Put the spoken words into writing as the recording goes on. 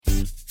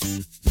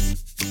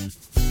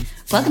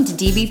Welcome to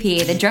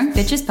DBP, the Drunk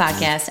Bitches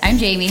Podcast. I'm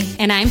Jamie.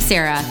 And I'm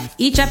Sarah.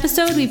 Each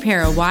episode, we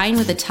pair a wine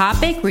with a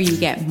topic where you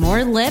get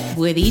more lip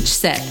with each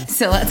sip.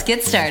 So let's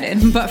get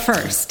started. But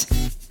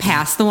first,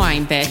 pass the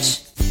wine,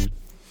 bitch.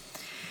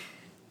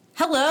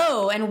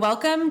 Hello, and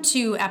welcome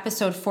to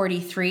episode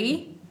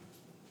 43.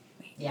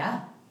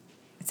 Yeah.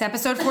 It's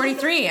episode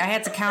 43. I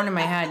had to count in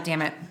my head,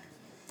 damn it.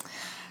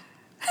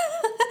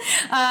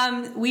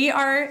 We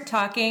are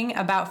talking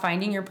about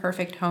finding your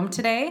perfect home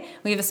today.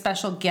 We have a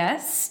special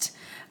guest.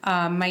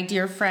 My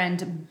dear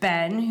friend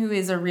Ben, who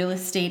is a real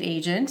estate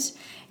agent.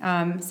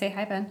 Say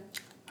hi, Ben.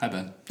 Hi,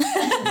 Ben.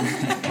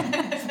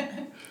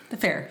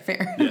 Fair.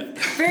 Yeah.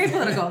 Very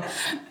political.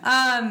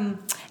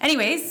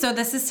 Anyways, so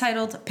this is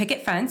titled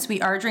Picket Fence.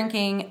 We are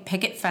drinking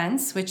Picket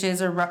Fence, which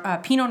is a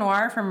Pinot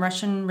Noir from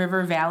Russian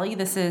River Valley.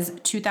 This is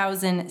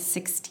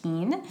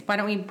 2016. Why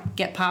don't we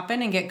get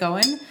popping and get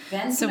going?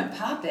 Ben's gonna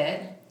pop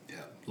it. Yeah,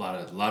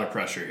 a lot of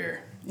pressure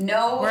here.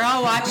 No. We're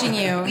all watching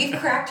you. We've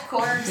cracked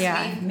corks.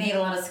 Yeah. We've made a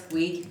lot of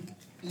squeak.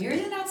 Yours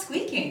is not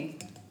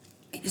squeaking.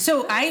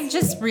 So I'm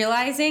just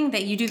realizing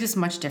that you do this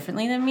much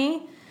differently than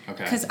me.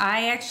 Okay. Because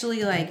I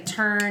actually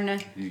turn.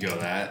 You go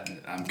that.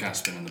 I'm kind of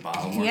spinning the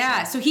bottle more.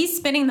 Yeah, so he's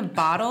spinning the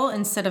bottle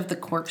instead of the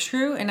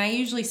corkscrew, and I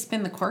usually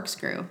spin the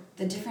corkscrew.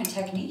 The different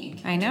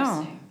technique. I know.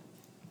 Interesting.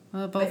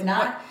 Well, But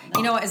not-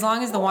 you know what? As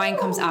long as the wine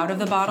comes out of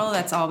the bottle,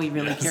 that's all we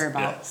really care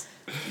about.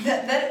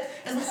 Yes.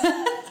 As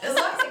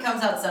long as it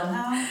comes out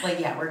somehow,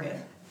 we're good.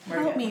 We're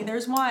Help good. me!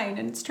 There's wine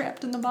and it's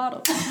trapped in the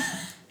bottle.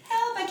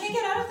 Help! I can't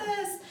get out of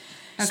this.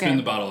 Okay. Spin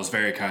the bottle is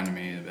very kind to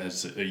me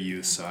as a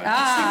youth, so I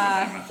just stick with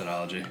that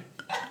methodology.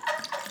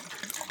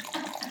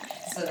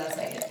 So that's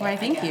like it. Why,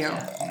 thank you.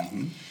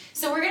 Mm-hmm.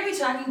 So we're going to be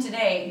talking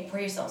today. Pour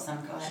yourself some.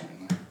 Go ahead.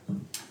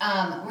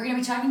 We're going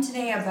to be talking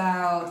today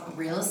about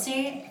real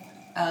estate,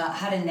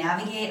 how to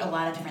navigate a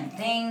lot of different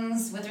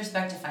things with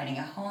respect to finding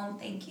a home.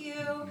 Thank you.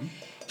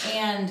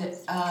 And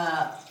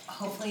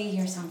hopefully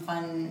hear some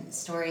fun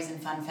stories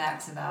and fun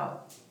facts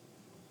about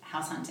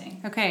house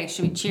hunting. Okay,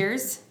 should we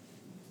cheers?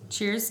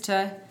 Cheers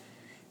to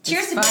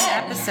Cheers to fun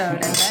Ben. episode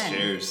and Ben.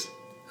 Cheers.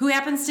 Who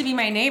happens to be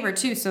my neighbor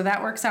too, so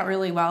that works out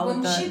really well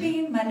Wouldn't with she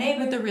be my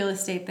neighbor? the real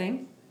estate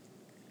thing.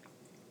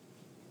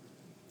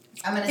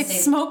 I'm going to It's say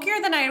smokier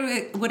than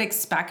I would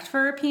expect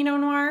for a Pinot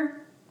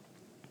Noir.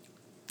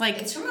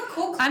 it's from a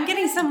cool I'm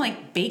getting climate.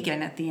 some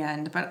bacon at the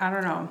end, but I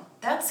don't know.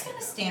 That's kind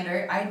of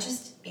standard. I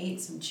just ate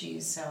some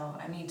cheese, so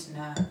I need to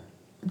know.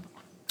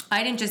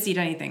 I didn't just eat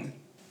anything.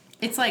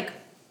 It's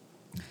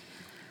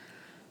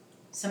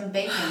Some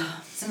bacon.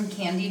 Some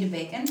candied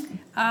bacon.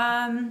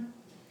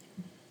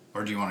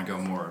 Or do you want to go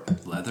more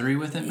leathery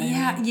with it, maybe?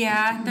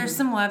 Yeah. There's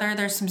some leather,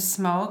 there's some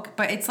smoke,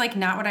 but it's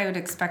not what I would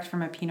expect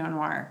from a Pinot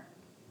Noir.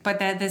 But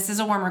this is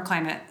a warmer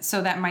climate,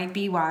 so that might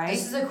be why.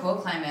 This is a cool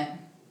climate.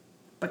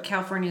 But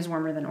California is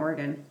warmer than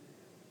Oregon.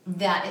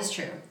 That is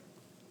true.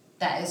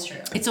 That is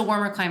true. It's a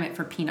warmer climate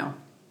for Pinot.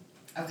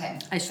 Okay.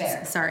 I should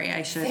fair.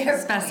 Fair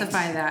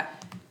specify point.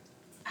 that.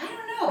 I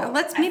don't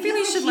know. Maybe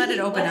we should let it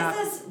open up.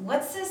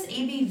 What's this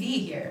ABV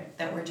here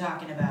that we're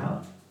talking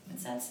about?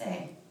 What's that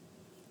say?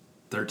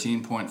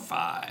 13.5.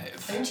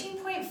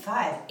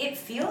 13.5. It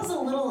feels a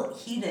little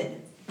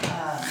heated.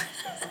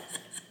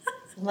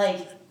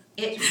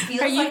 It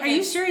feels Are you like are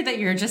you sure that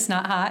you're just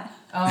not hot?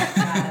 Oh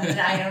God,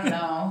 I don't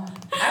know.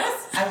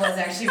 I was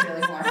actually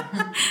really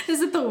warm.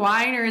 Is it the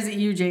wine or is it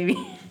you,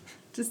 Jamie?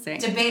 Just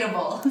saying.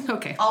 Debatable.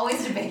 Okay.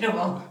 Always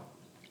debatable.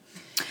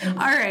 All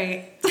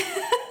right.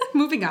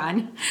 Moving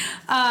on.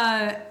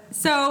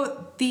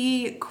 So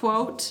the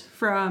quote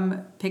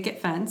from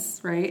Picket Fence,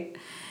 right,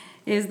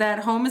 is that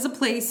home is a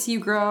place you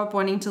grow up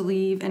wanting to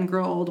leave and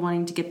grow old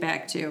wanting to get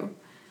back to.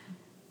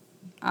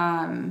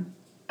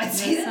 I'd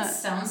say that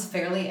sounds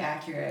fairly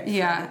accurate.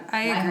 Yeah,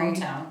 I agree. My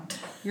hometown.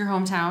 Your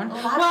hometown. A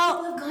lot of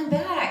people have gone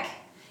back.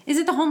 Is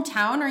it the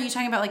hometown or are you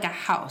talking about a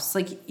house?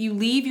 You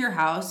leave your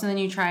house and then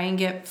you try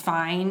and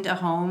find a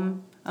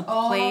home, a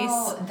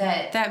place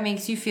that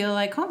makes you feel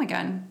like home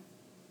again.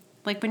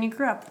 Like when you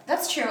grew up.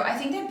 That's true. I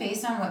think that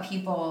based on what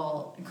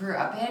people grew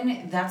up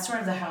in, that's sort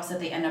of the house that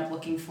they end up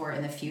looking for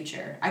in the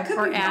future. I could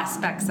be wrong.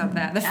 Aspects of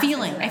that. The Aspects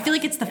feeling. of I that. feel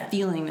like it's the Yeah.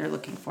 feeling they're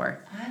looking for.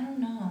 I don't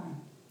know.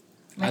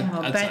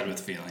 I'd side with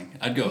feeling.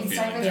 I'd go You'd feeling.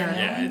 side with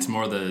Yeah, it's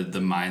more the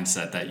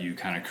mindset that you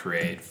kind of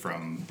create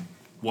from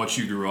what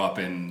you grew up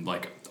in,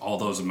 all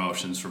those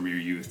emotions from your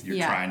youth. You're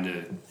trying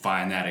to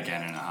find that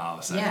again in a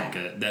house. Yeah. I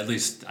think at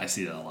least I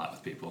see that a lot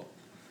with people.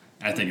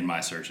 I think in my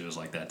search it was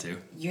like that too.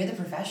 You're the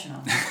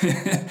professional.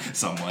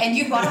 Somewhat. And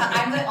you bought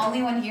I'm the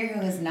only one here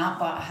who has not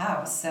bought a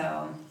house,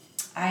 so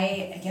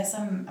I guess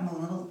I'm a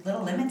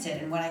little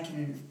limited in what I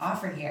can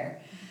offer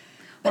here.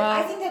 But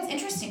I think that's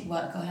interesting.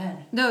 What? Go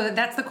ahead. No,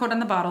 that's the quote on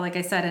the bottle, like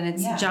I said, and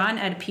it's John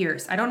Ed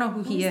Pierce. I don't know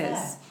who he Who's is,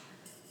 that?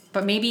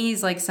 but maybe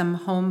he's some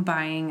home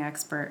buying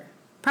expert.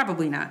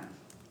 Probably not.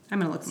 I'm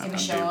gonna look him Give up.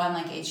 a show on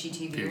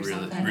HGTV Be or really,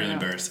 something. really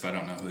embarrassed if I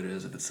don't know who it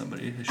is. If it's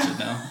somebody who should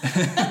know.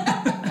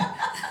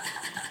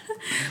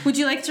 Would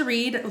you like to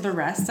read the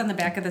rest on the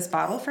back of this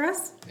bottle for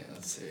us? Yeah,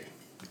 let's see.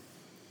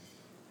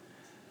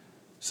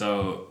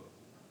 So,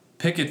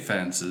 Picket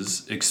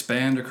fences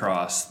expand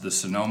across the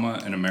Sonoma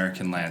and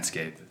American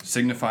landscape,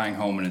 signifying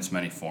home in its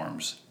many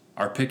forms.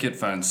 Our picket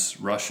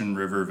fence, Russian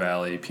River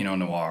Valley Pinot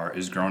Noir,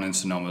 is grown in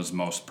Sonoma's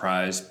most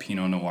prized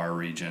Pinot Noir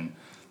region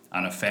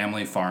on a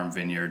family farm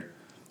vineyard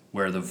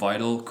where the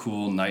vital,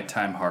 cool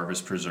nighttime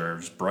harvest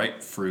preserves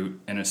bright fruit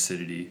and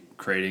acidity,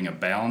 creating a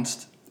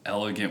balanced,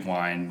 elegant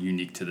wine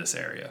unique to this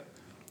area.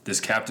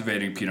 This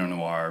captivating Pinot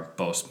Noir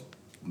boasts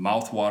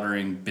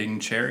mouth-watering Bing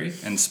cherry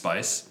and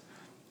spice,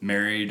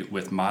 married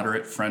with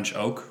moderate French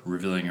oak,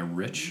 revealing a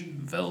rich,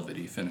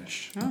 velvety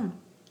finish. Oh,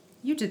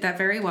 you did that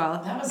very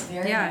well. That was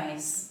very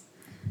nice.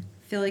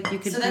 I feel like you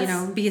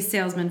could, be a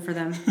salesman for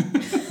them.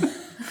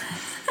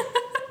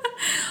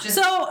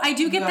 So I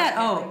do get that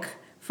oak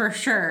for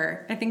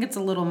sure. I think it's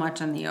a little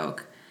much on the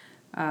oak.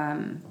 I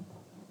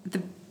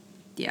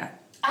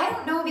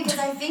don't know because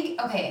I think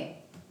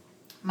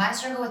my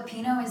struggle with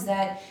Pinot is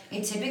that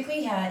it's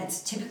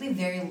typically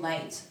very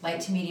light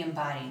to medium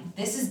body.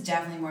 This is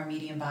definitely more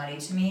medium body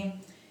to me.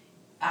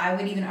 I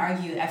would even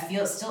argue I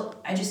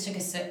just took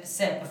a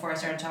sip before I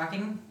started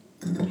talking.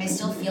 I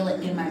still feel it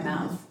in my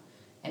mouth,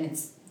 and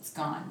it's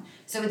gone.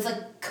 So it's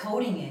like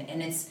coating it,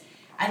 and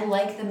I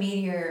like the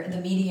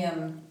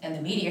medium and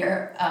the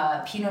meteor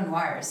Pinot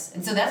Noirs,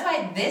 and so that's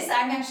why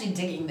I'm actually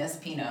digging this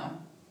Pinot.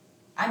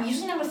 I'm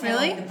usually not a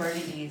fan of the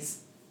Burgundies,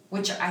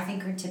 which I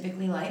think are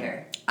typically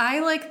lighter.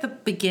 I like the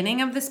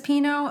beginning of this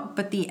Pinot,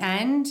 but the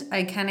end,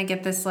 I kind of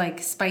get this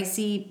like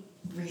spicy,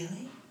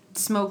 really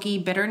smoky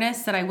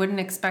bitterness that I wouldn't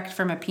expect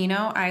from a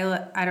Pinot. I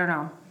don't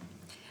know.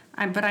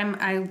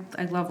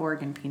 I love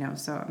Oregon Pinot,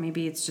 so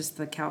maybe it's just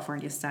the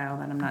California style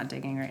that I'm not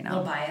digging right now. A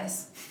little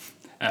bias.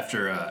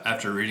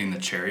 After reading the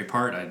cherry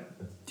part, I'm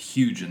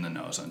huge in the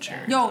nose on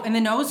cherry. Yo, in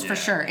the nose for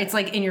sure. It's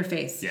like in your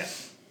face. Yeah.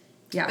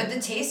 Yeah. But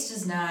the taste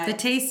is not. The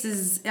taste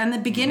is, in the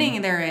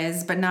beginning there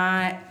is, but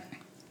not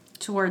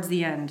towards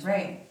the end.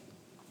 Right.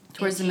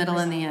 Towards the middle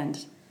and the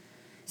end.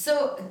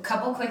 So, a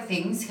couple quick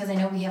things, because I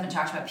know we haven't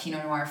talked about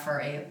Pinot Noir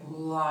for a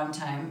long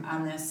time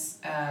on this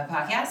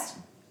podcast.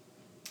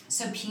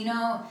 So,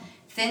 Pinot,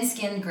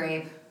 thin-skinned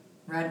grape,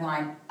 red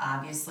wine,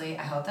 obviously.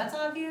 I hope that's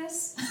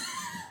obvious.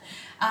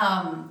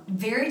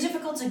 Very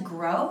difficult to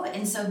grow,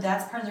 and so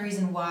that's part of the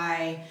reason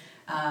why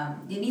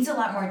it needs a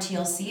lot more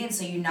TLC, and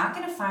so you're not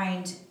going to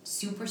find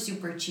super,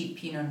 super cheap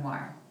Pinot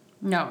Noir.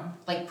 No.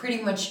 Like,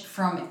 pretty much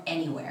from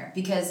anywhere,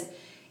 because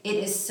it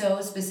is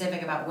so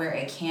specific about where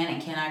it can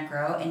and cannot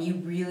grow, and you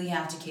really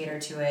have to cater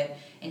to it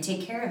and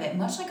take care of it,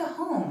 much like a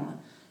home.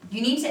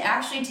 You need to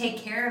actually take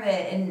care of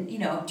it and,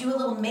 do a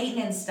little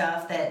maintenance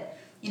stuff that,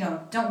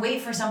 don't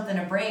wait for something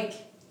to break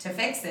to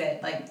fix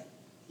it. Like,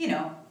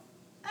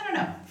 I don't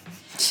know.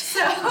 So,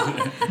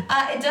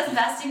 it does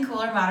best in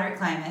cooler, moderate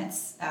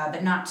climates,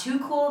 but not too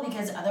cool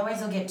because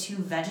otherwise you'll get too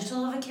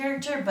vegetal of a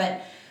character.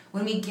 But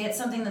when we get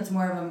something that's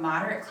more of a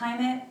moderate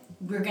climate,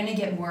 we're going to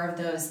get more of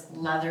those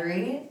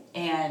leathery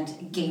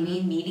and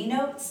gamey, meaty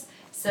notes.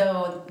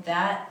 So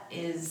that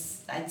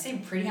is, I'd say,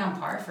 pretty on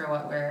par for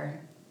what we're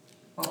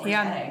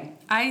getting.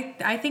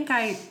 I think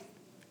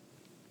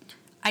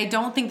I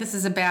don't think this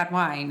is a bad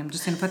wine. I'm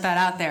just going to put that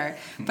out there.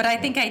 But I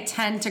think I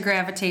tend to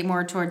gravitate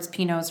more towards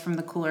Pinots from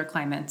the cooler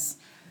climates.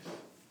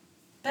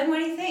 Ben, what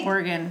do you think?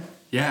 Oregon.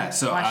 Yeah,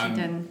 so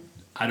Washington.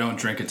 I don't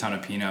drink a ton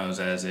of Pinots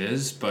as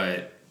is,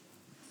 but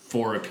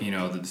for a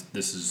Pinot,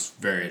 this is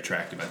very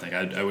attractive, I think.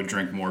 I would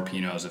drink more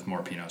Pinots if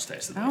more Pinots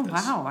tasted like this.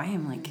 Oh, wow. I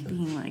am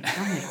being really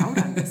out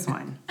on this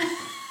one.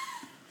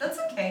 That's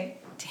okay.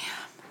 Damn.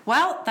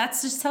 Well, that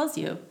just tells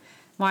you.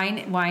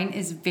 Wine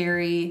is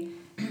very...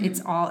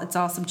 It's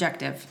all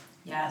subjective.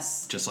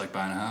 Yes. Just like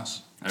buying a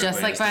house.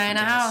 Just like buying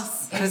a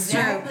house. That's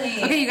exactly.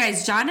 true. Okay, you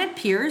guys, John Ed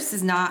Pierce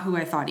is not who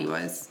I thought he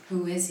was.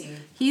 Who is he?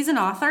 He's an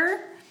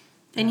author,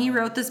 and he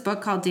wrote this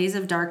book called Days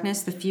of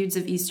Darkness, The Feuds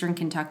of Eastern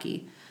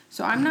Kentucky.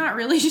 So I'm not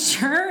really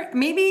sure.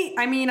 Maybe,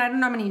 I don't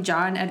know how many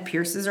John Ed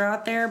Pierces are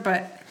out there,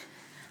 but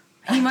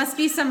he must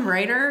be some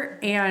writer,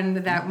 and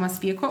that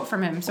must be a quote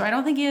from him. So I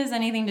don't think he has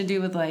anything to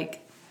do with,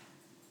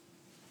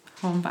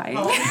 home buying.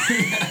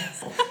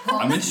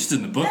 I'm interested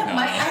in the book now.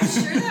 I'm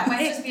sure that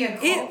might just be a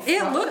quote.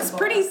 It looks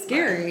pretty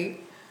scary.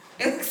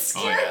 It looks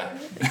scary. Oh,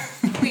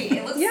 yeah. Wait,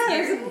 it looks scary?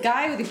 There's a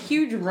guy with a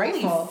huge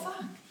rifle. Holy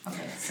fuck.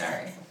 Okay,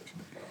 sorry.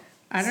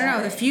 I don't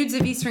know. The Feuds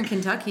of Eastern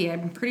Kentucky,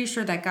 I'm pretty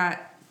sure that got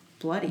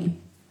bloody.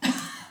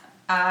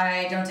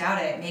 I don't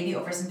doubt it. Maybe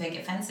over some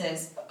picket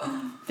fences.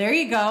 There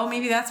you go.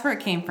 Maybe that's where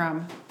it came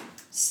from.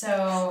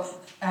 So,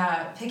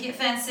 Picket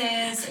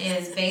Fences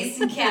is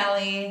based in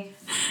Cali.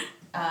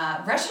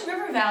 Russian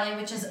River Valley,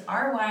 which is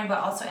our wine, but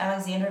also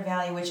Alexander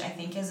Valley, which I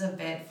think is a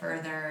bit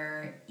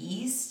further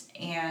east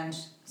and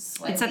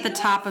slightly It's at the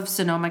north. top of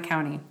Sonoma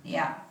County.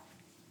 Yeah.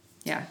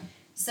 Yeah.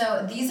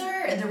 So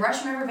the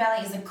Russian River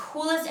Valley is the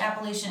coolest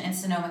appellation in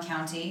Sonoma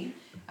County,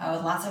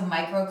 with lots of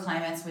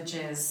microclimates, which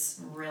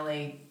is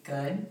really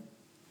good.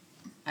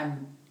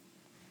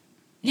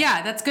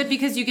 Yeah, that's good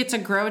because you get to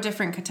grow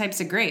different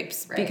types of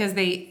grapes. Right. Because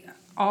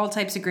all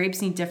types of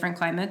grapes need different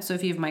climates. So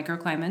if you have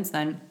microclimates,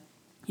 then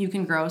you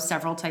can grow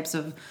several types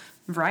of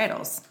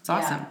varietals. It's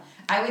awesome. Yeah.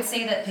 I would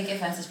say that Picket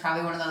Fence is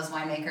probably one of those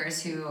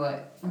winemakers who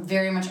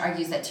very much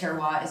argues that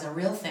terroir is a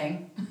real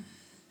thing.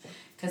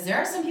 Because there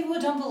are some people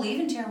who don't believe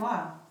in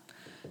terroir.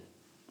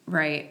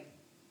 Right.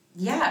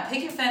 Yeah,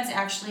 Picket Fence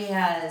actually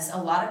has a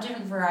lot of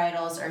different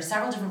varietals, or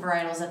several different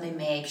varietals that they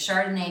make.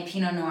 Chardonnay,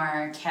 Pinot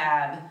Noir,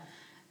 Cab,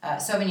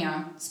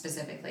 Sauvignon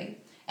specifically.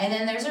 And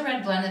then there's a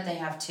red blend that they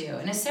have too.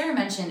 And as Sarah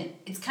mentioned,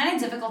 it's kind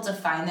of difficult to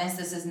find this.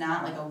 This is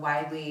not like a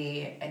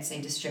widely, I'd say,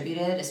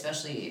 distributed,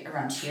 especially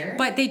around here.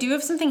 But they do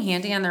have something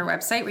handy on their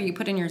website where you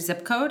put in your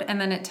zip code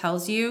and then it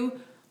tells you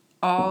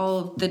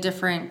all the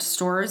different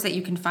stores that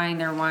you can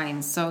find their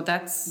wines. So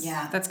that's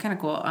kind of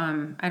cool.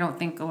 I don't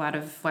think a lot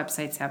of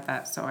websites have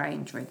that, so I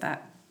enjoyed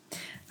that.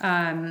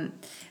 A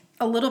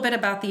little bit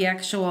about the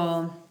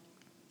actual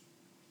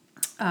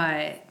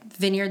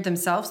vineyard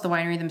themselves, the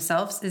winery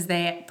themselves, is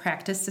they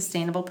practice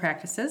sustainable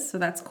practices, so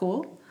that's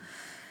cool.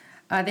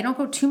 They don't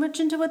go too much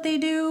into what they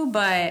do,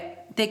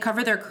 but they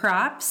cover their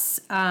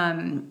crops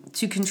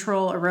to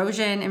control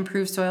erosion,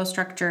 improve soil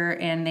structure,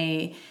 and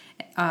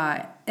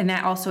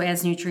that also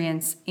adds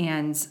nutrients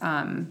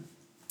and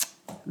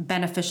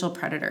beneficial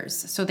predators.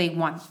 So they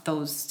want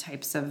those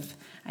types of.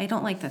 I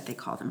don't like that they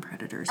call them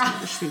predators. I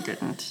wish they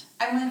didn't.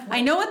 I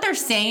know what they're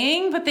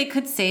saying, but they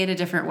could say it a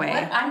different way.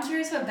 I'm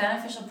curious what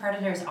beneficial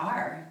predators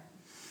are.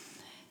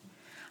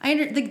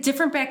 The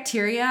different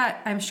bacteria,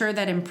 I'm sure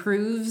that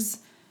improves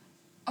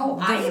the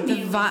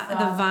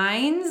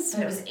vines.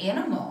 But it was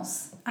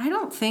animals. I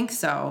don't think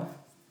so.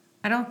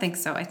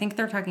 I think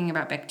they're talking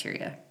about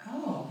bacteria.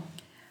 Oh.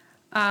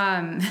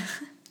 I'm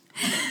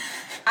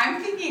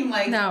thinking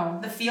like no.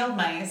 The field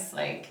mice.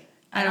 Like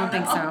I don't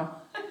think so.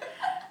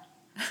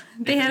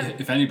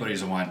 If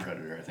anybody's a wine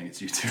predator, I think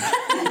it's you two.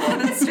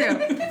 That's true.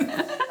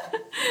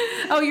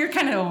 Oh, you're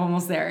kind of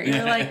almost there.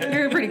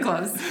 You're pretty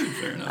close.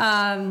 Fair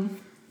enough.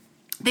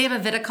 They have a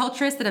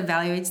viticulturist that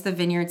evaluates the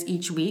vineyards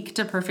each week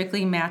to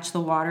perfectly match the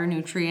water,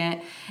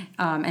 nutrient,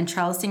 and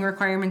trellising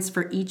requirements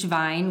for each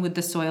vine with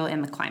the soil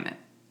and the climate.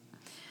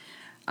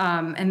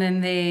 And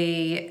then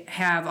they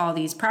have all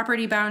these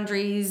property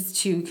boundaries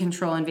to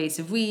control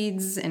invasive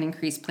weeds and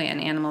increase plant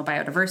and animal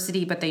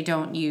biodiversity, but they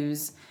don't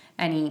use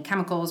any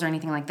chemicals or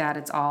anything like that.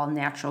 It's all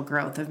natural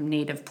growth of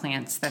native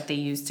plants that they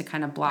use to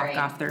kind of block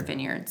off their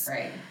vineyards.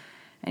 Right.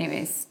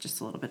 Anyways,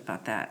 just a little bit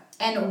about that.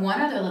 And one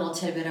other little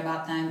tidbit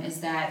about them is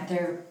that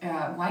their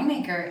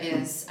winemaker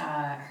is,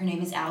 her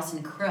name is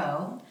Allison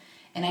Crowe.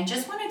 And I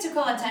just wanted to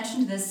call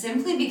attention to this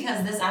simply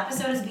because this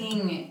episode is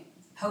being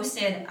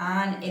posted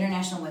on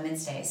International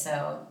Women's Day.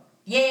 So,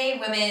 yay,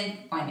 women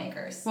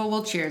winemakers. Well,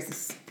 we'll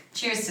cheers.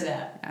 Cheers to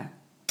that. Yeah.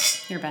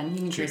 Here, Ben,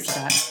 you can cheers to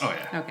that. Oh,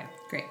 yeah. Okay,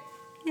 great.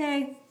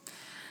 Yay.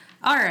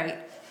 All right.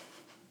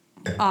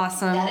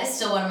 Awesome. That is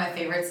still one of my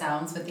favorite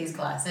sounds with these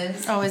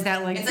glasses. Oh, is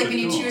that like... It's like when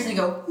you cheers and you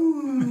go,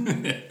 ooh.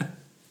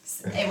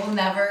 It will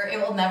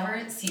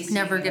never cease.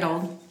 Never get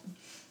old.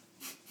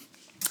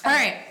 All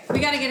right. We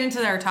got to get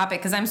into our topic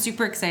because I'm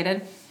super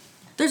excited.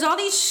 There's all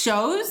these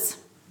shows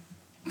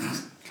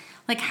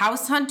like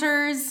House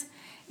Hunters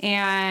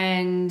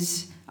and...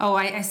 Oh,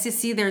 I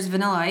see there's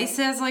Vanilla Ice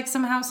has like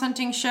some house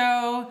hunting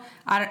show.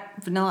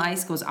 Vanilla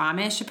Ice Goes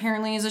Amish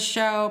apparently is a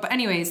show. But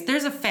anyways,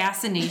 there's a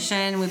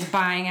fascination with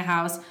buying a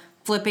house,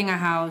 flipping a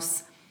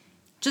house,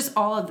 just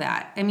all of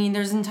that. I mean,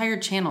 there's entire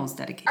channels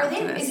dedicated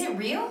to this. Is it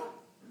real?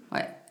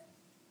 What?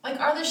 Like,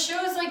 are the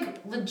shows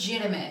like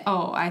legitimate?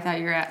 Oh, I thought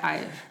you were at...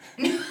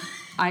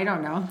 I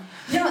don't know.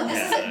 No,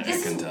 I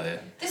couldn't tell you.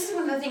 This is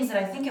one of the things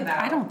that I think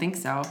about. I don't think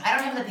so. I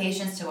don't have the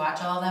patience to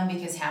watch all of them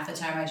because half the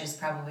time I just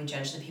probably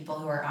judge the people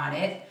who are on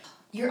it.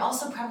 You're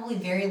also probably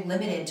very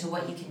limited to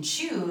what you can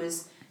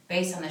choose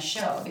based on the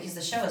show because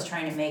the show is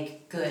trying to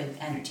make good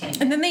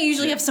entertainment. And then they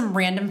usually have some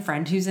random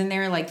friend who's in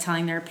there like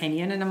telling their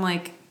opinion and I'm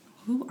like,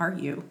 who are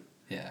you?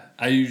 Yeah,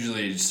 I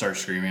usually start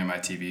screaming at my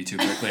TV too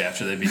quickly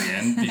after they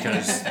begin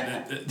because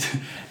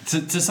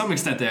to some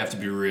extent they have to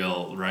be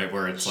real, right?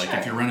 Where it's like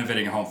if you're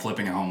renovating a home,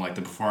 flipping a home, like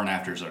the before and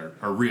afters are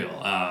real.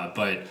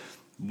 But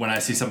when I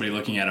see somebody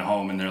looking at a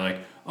home and they're like,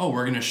 oh,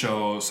 we're going to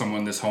show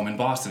someone this home in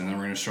Boston and then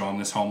we're going to show them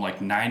this home like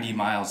 90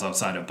 miles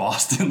outside of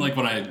Boston. Like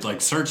when I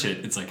like search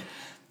it, it's like,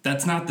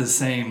 that's not the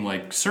same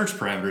like search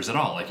parameters at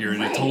all. Like you're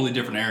in a totally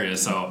different area.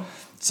 So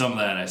some of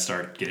that I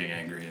start getting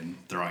angry and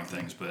throwing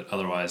things, but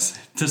otherwise,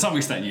 to some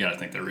extent, you got to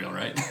think they're real,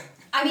 right?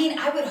 I mean,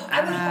 I would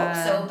hope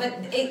so,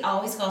 but it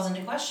always calls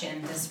into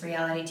question this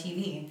reality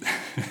TV.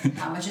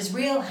 How much is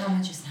real? How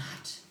much is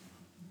not?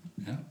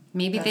 Yeah.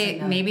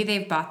 Maybe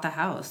they've bought the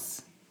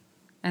house,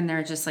 and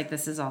they're just like,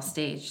 this is all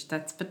staged.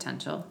 That's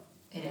potential.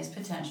 It is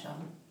potential.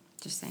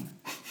 Just saying.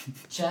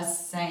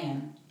 Just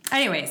saying.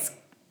 Anyways.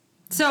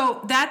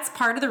 So that's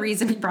part of the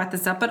reason we brought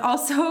this up, but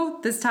also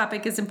this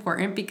topic is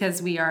important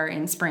because we are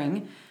in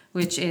spring,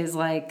 which is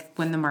like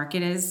when the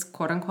market is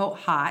quote unquote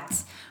hot,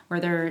 where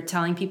they're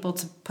telling people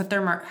to put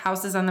their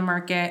houses on the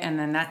market, and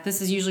then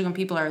this is usually when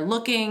people are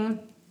looking.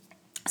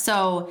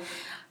 So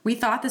we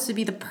thought this would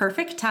be the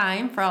perfect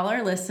time for all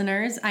our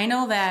listeners. I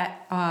know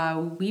that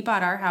we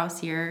bought our house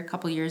here a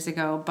couple years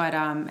ago, but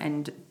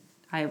and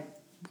I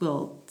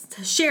will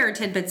share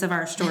tidbits of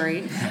our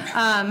story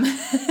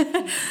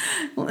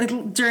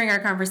during our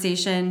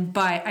conversation.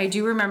 But I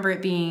do remember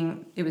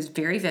it was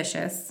very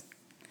vicious.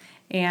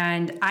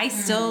 And I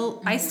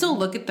still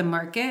look at the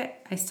market.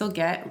 I still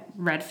get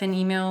Redfin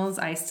emails.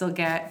 I still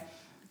get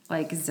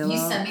like Zillow. You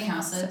send me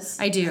houses.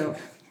 I do.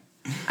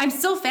 I'm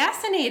still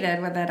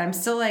fascinated with it. I'm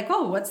still like,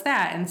 oh, what's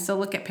that? And still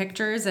look at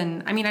pictures.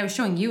 And I mean, I was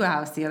showing you a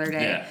house the other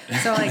day. Yeah.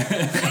 So like,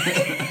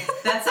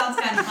 That sounds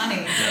kind of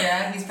funny,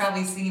 Sarah. He's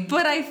probably seen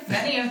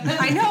many of them.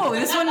 I know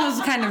this one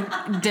was kind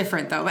of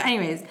different though. But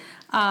anyways,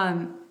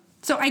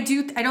 so I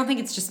don't think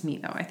it's just me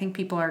though. I think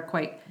people are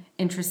quite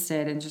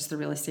interested in just the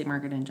real estate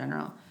market in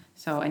general.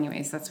 So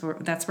anyways,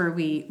 that's where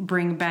we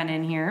bring Ben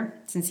in here,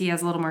 since he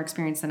has a little more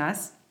experience than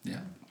us. Yeah.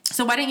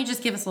 So why don't you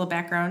just give us a little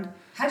background?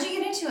 How'd you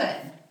get into it?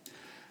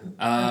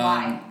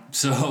 Why?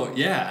 So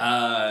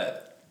yeah,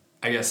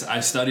 I guess I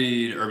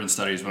studied urban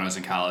studies when I was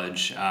in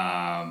college,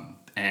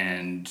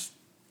 and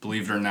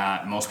believe it or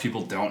not, most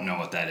people don't know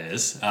what that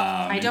is.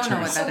 I don't know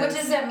what So that what is.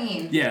 does that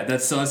mean? Yeah,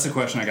 that's the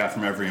question I got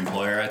from every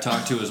employer I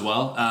talked to as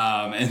well.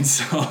 And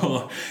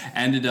so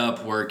ended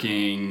up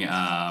working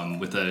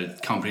with a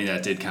company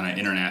that did kind of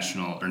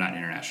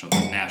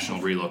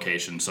national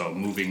relocation. So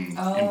moving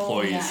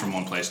employees from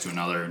one place to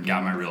another, and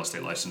got my real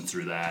estate license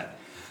through that.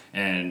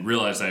 And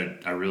realized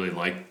I really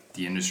like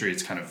the industry.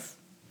 It's kind of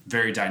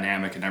very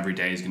dynamic, and every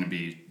day is going to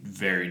be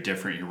very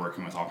different. You're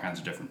working with all kinds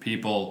of different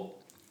people.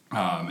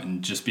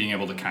 And just being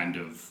able to kind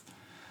of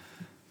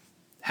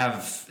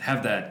have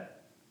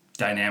that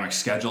dynamic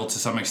schedule to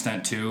some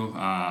extent too,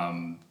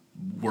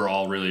 were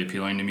all really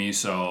appealing to me.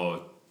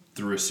 So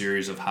through a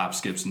series of hops,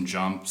 skips, and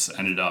jumps,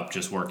 ended up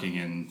just working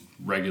in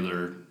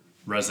regular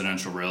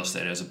residential real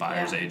estate as a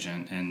buyer's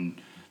agent,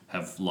 and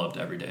have loved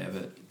every day of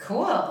it.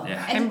 Cool.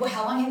 Yeah. And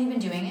how long have you been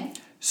doing it?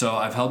 So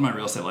I've held my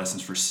real estate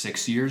license for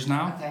 6 years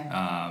now. Okay.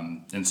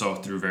 And so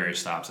through various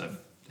stops I've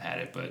had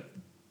it, but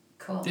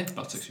Cool. yeah,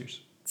 about 6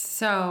 years.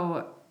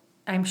 So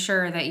I'm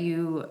sure that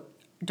you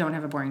don't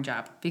have a boring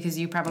job, because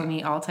you probably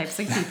meet all types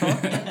of people.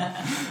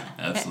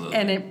 Absolutely.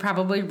 And it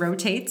probably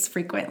rotates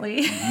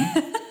frequently.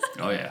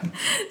 Oh yeah.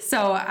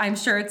 So I'm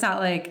sure it's not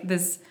like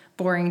this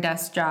boring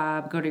desk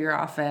job, go to your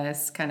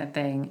office kind of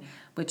thing,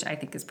 which I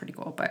think is pretty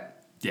cool.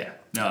 But Yeah,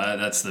 no,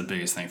 that's the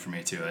biggest thing for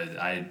me too.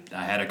 I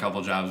had a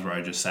couple jobs where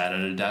I just sat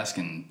at a desk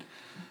and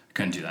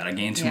couldn't do that. I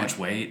gained too much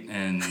weight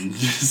and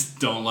just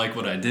don't like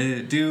what I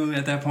do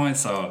at that point.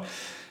 So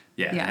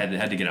yeah. I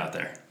had to get out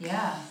there.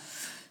 Yeah.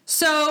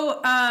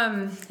 So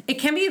it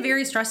can be a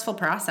very stressful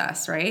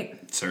process,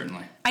 right?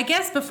 Certainly. I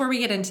guess before we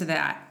get into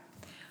that,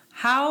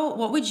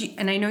 what would you,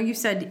 and I know you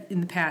said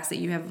in the past that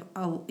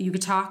you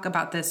could talk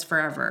about this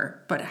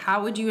forever, but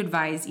how would you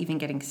advise even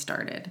getting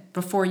started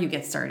before you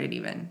get started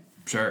even?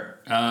 Sure.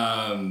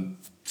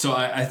 So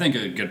I think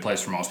a good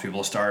place for most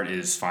people to start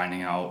is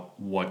finding out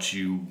what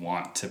you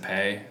want to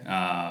pay.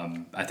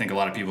 I think a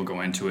lot of people go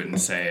into it and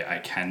say, I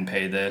can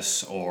pay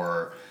this,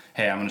 or,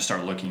 hey, I'm going to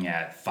start looking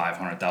at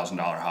 $500,000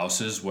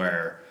 houses,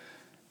 where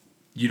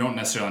you don't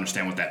necessarily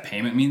understand what that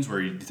payment means,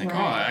 where you think, oh,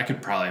 I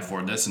could probably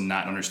afford this, and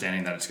not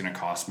understanding that it's going to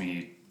cost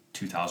me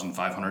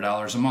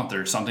 $2,500 a month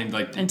or something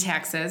like that. And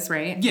taxes,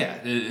 right? Yeah,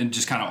 and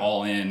just kind of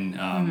all in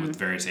with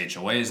various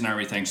HOAs and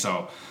everything.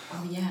 So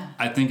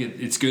I think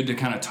it's good to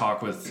kind of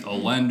talk with a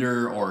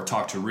lender or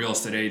talk to a real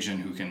estate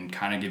agent who can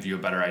kind of give you a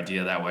better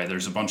idea that way.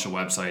 There's a bunch of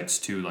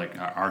websites too, like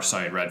our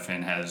site,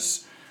 Redfin,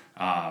 has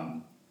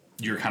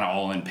your kind of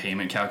all-in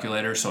payment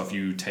calculator. So if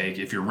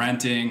you're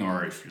renting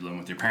or if you're living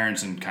with your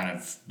parents, and kind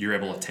of you're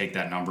able to take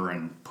that number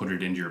and put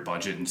it into your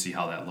budget and see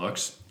how that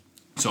looks.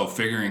 So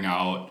figuring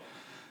out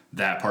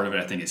that part of it,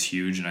 I think, is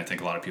huge, and I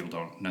think a lot of people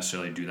don't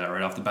necessarily do that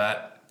right off the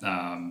bat.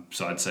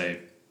 So I'd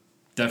say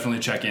definitely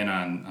check in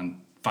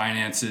on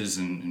finances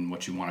and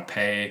what you want to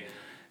pay,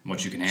 and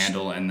what you can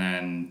handle, and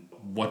then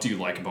what do you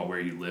like about where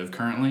you live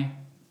currently,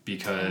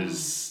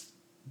 because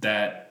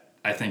that,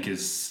 I think,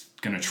 is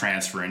going to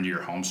transfer into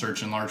your home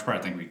search in large part.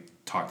 I think we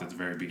talked at the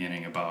very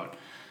beginning about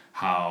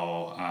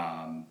how...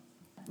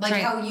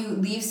 how you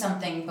leave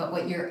something, but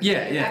what you're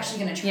actually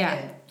going to try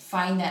to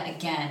find that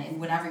again in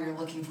whatever you're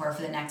looking for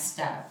the next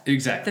step.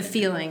 Exactly. The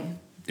feeling.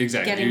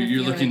 Exactly.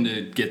 You're looking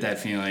to get that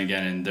feeling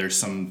again, and there's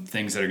some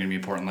things that are going to be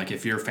important, like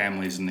if your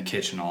family's in the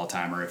kitchen all the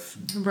time, or if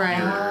you're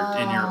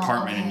in your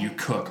apartment and you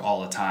cook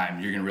all the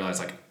time, you're going to realize,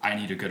 like, I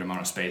need a good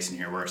amount of space in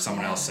here, where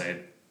someone else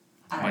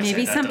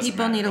maybe some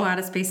people need a lot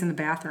of space in the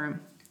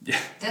bathroom. Yeah.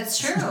 That's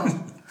true.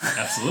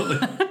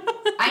 Absolutely.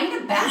 I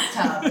need a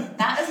bathtub.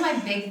 That is my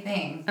big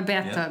thing. A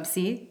bathtub,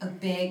 see? A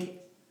big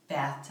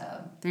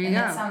bathtub. There you go.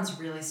 That sounds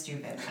really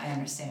stupid. I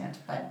understand,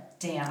 but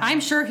damn. I'm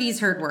sure he's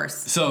heard worse.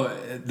 So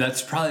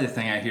that's probably the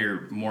thing I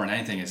hear more than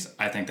anything is,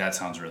 I think that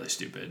sounds really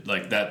stupid.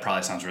 Like, that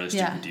probably sounds really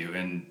stupid to you.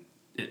 And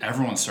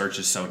everyone's search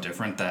is so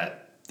different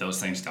that those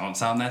things don't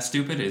sound that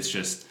stupid. It's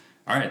just,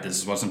 all right, this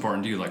is what's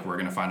important to you. Like, we're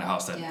going to find a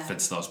house that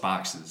fits those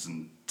boxes.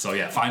 And so,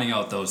 finding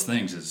out those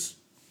things is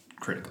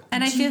critical.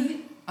 And I feel...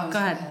 Go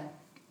ahead.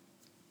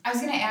 I was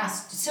going to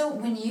ask, so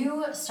when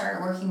you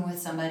start working with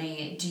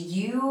somebody, do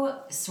you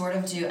sort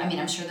of do, I mean,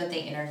 I'm sure that they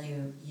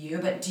interview you,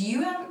 but do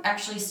you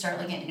actually start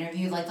like an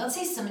interview? Like, let's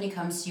say somebody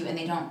comes to you and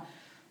they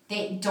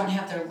don't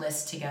have their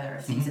list together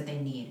of things that they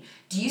need.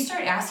 Do you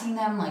start asking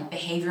them like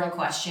behavioral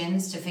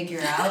questions to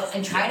figure out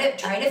and try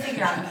to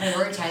figure out and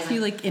prioritize?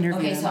 You like interview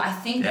okay, them. so I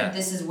think that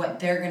this is what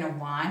they're going to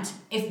want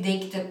if they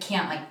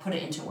can't like put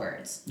it into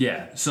words.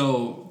 Yeah,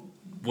 so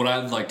what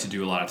I'd like to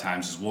do a lot of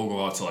times is we'll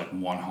go out to like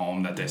one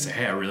home that they say,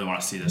 hey, I really want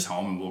to see this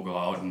home, and we'll go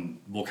out and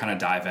we'll kind of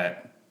dive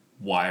at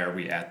why are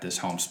we at this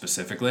home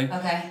specifically,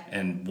 Okay.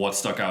 and what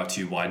stuck out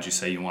to you, why did you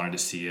say you wanted to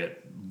see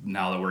it,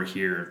 now that we're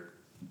here,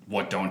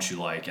 what don't you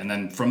like, and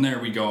then from there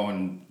we go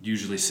and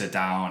usually sit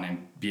down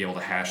and be able to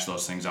hash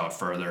those things out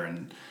further,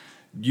 and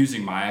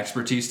using my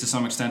expertise to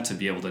some extent to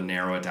be able to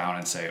narrow it down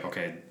and say,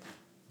 okay,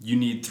 you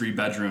need 3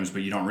 bedrooms,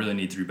 but you don't really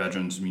need 3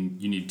 bedrooms. I mean,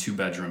 you need 2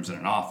 bedrooms and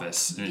an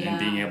office, and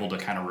being able to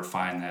kind of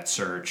refine that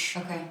search.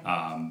 Okay.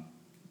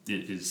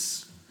 It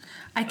is.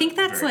 I think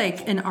that's very like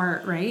helpful. an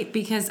art, right?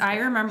 Because I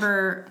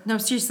remember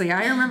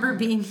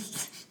being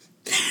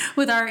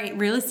with our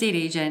real estate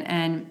agent,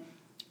 and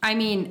I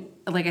mean,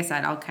 like I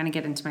said, I'll kind of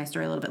get into my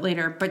story a little bit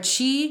later, but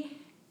she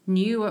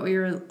knew what we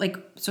were like.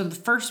 So the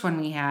first one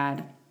we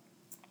had,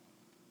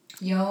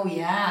 Yo,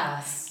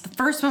 yes. the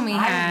first one we I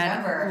had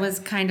remember. was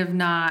kind of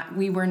not,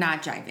 we were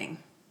not jiving.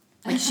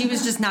 Like she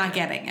was just not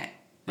getting it.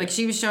 Like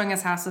she was showing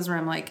us houses where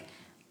I'm like,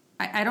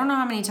 I don't know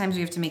how many times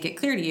we have to make it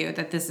clear to you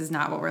that this is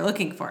not what we're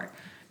looking for.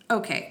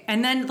 Okay.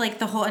 And then like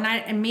the whole,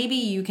 and maybe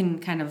you can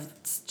kind of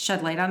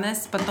shed light on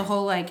this, but the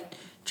whole like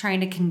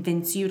trying to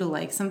convince you to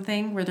like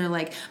something where they're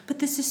like, but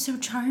this is so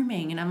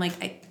charming. And I'm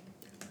like,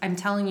 I'm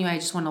telling you, I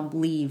just want to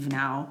leave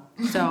now.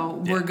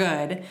 So we're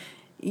good.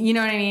 You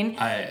know what I mean?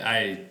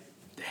 I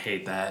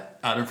hate that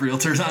out of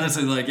realtors,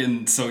 honestly. Like,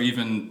 and so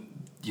even,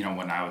 you know,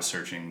 when I was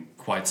searching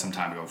quite some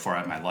time ago before I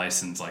had my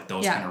license, like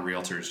those kind of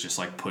realtors just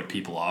like put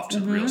people off to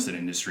the real estate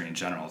industry in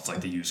general. It's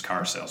like the used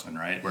car salesman,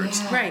 right? Where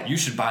it's, Right. you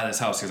should buy this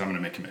house because I'm going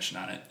to make commission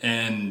on it.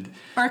 And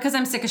Or because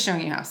I'm sick of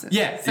showing you houses.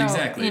 yeah, So,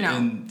 exactly. You know.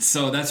 And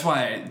so that's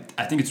why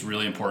I think it's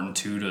really important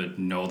too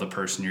to know the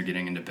person you're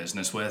getting into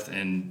business with.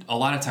 And a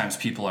lot of times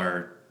people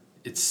are,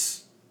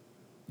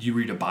 you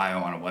read a bio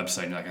on a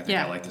website and you're like, I think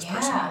I like this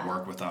person, I want to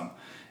work with them.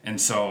 And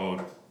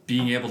so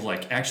being able to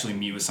like actually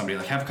meet with somebody,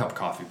 like have a cup of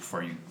coffee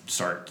before you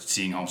start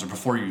seeing homes or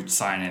before you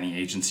sign any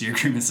agency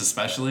agreements,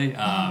 especially,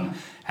 have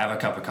a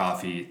cup of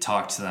coffee,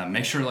 talk to them,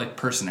 make sure like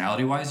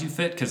personality wise you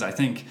fit. Cause I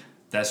think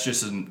that's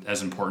just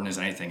as important as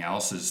anything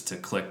else is to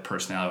click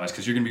personality wise,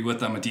 because you're going to be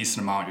with them a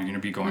decent amount. You're going to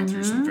be going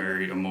through some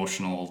very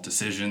emotional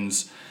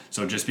decisions.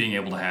 So just being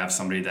able to have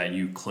somebody that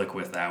you click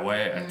with that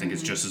way, I think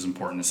is just as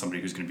important as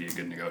somebody who's going to be a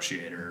good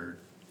negotiator.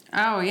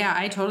 Oh yeah,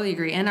 I totally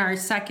agree. And our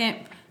second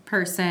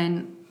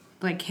person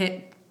like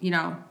hit it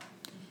out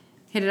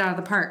of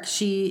the park.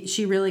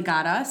 She really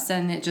got us,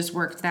 and it just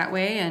worked that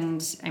way.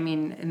 And I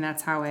mean, and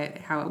that's how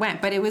it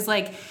went. But it was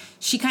like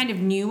she kind of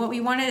knew what we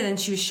wanted, and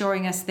she was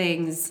showing us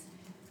things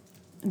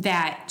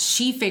that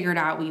she figured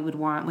out we would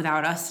want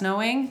without us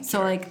knowing.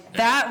 So like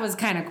that was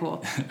kind of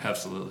cool.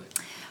 Absolutely.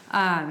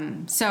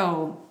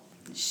 So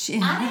she,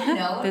 I didn't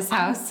know this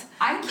house.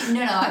 I'm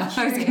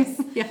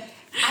curious. Yeah.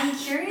 I'm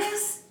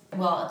curious.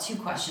 Well, 2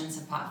 questions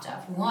have popped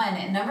up.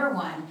 Number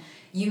one,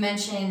 you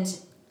mentioned,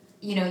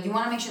 you know, you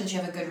want to make sure that you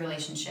have a good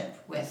relationship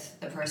with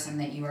the person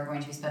that you are going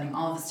to be spending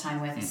all of this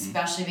time with,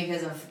 especially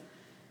because of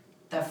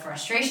the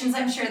frustrations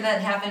I'm sure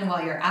that happen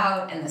while you're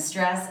out, and the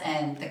stress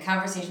and the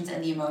conversations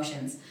and the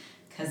emotions,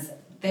 because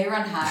they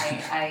run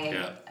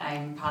high.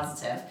 I'm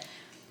positive.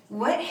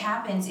 What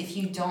happens if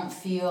you don't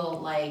feel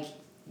like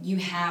you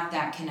have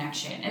that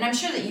connection? And I'm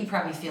sure that you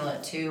probably feel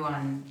it too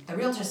on the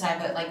realtor side,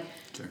 but like,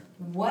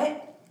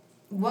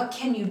 what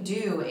can you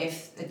do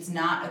if it's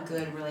not a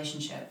good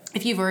relationship?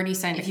 If you've already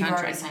signed a If you've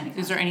contract. already signed a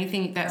Is there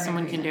anything that Or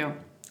someone can agreement.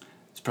 do?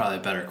 It's probably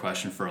a better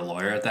question for a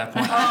lawyer at that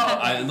point.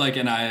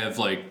 I have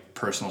like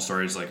personal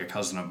stories. Like a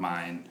cousin of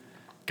mine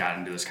got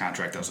into this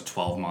contract that was a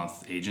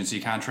 12-month agency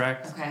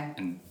contract, Okay.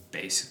 and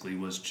basically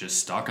was just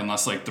stuck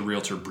unless like the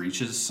realtor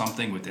breaches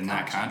something within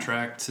that Gotcha.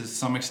 contract to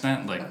some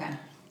extent. Like Okay.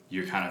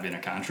 you're kind of in a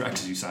contract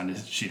because you signed a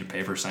sheet of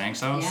paper saying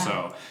so. Yeah.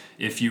 So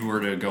if you were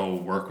to go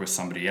work with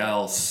somebody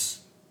else,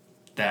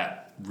 that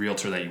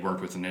realtor that you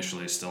worked with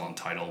initially is still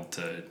entitled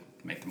to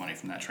make the money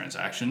from that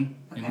transaction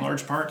in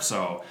large part.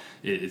 So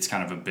it's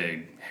kind of a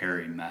big,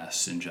 hairy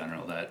mess in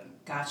general that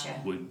Gotcha.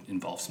 would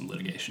involve some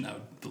litigation, I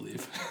would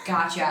believe.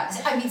 Gotcha.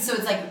 I mean, so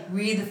it's like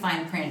read the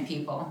fine print,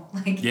 people.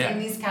 Like Yeah. in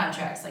these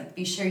contracts, like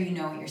be sure you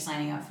know what you're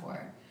signing up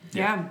for.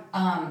 Yeah.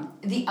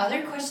 The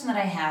other question that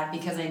I had,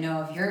 because I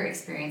know of your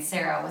experience,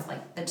 Sarah, with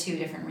like the 2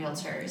 different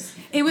realtors.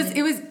 It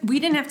was we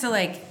didn't have to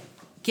like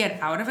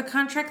get out of a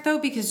contract though,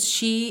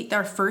 because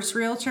our first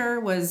realtor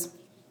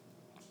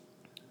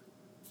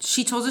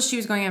she told us she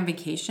was going on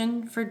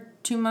vacation for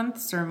 2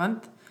 months or a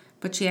month,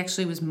 but she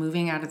actually was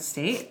moving out of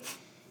state.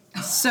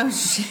 So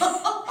she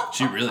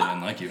She really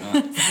didn't like you,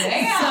 huh?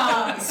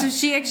 Damn. so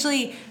she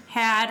actually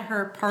had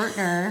her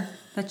partner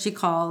that she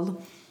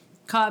called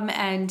come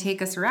and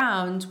take us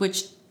around,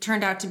 which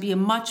turned out to be a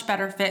much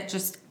better fit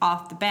just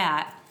off the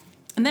bat.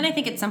 And then I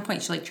think at some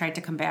point she like tried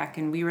to come back,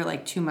 and we were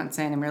like 2 months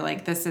in, and we are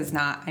like, this is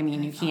not, I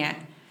mean, you can't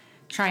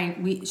try.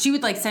 She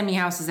would like send me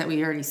houses that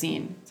we'd already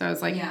seen. So I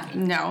was like,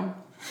 no,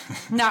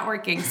 not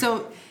working.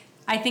 So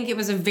I think it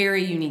was a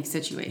very unique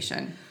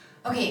situation.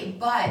 Okay,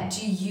 but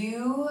do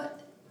you,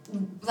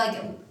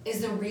 like,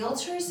 is the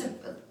realtor,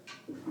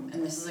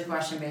 and this is a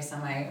question based on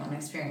my own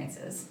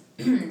experiences,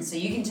 so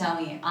you can tell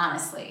me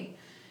honestly,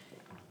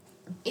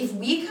 if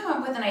we come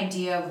up with an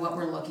idea of what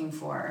we're looking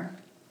for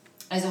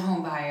as a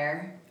home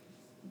buyer,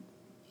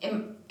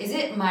 is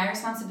it my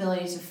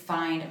responsibility to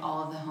find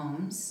all of the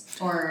homes,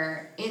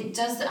 or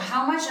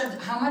how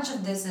much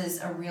of this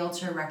is a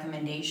realtor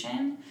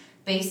recommendation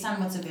based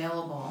on what's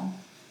available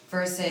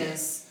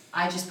versus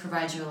I just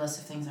provide you a list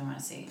of things I want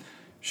to see?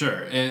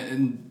 Sure,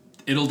 and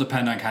it'll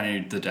depend on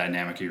kind of the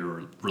dynamic of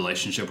your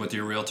relationship with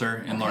your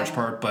realtor in large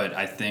part, but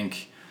I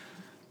think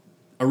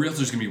a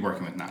realtor's going to be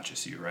working with not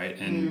just you, right?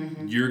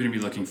 And you're going to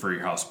be looking for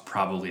your house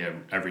probably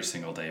every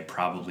single day,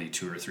 probably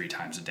 2 or 3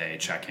 times a day,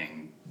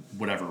 checking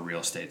whatever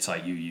real estate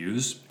site you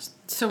use.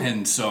 So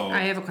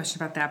I have a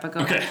question about that, but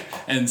go ahead.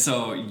 And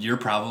so you're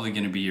probably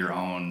going to be your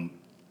own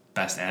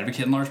best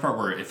advocate in large part,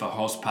 where if a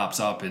house pops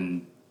up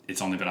and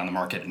it's only been on the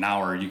market an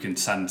hour, you can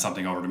send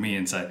something over to me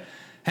and say,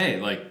 hey,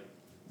 like,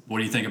 what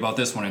do you think about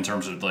this one in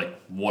terms of like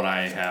what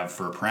I have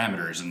for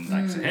parameters? And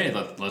I say, hey,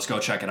 let's go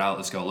check it out.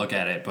 Let's go look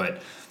at it.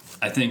 But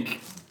I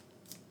think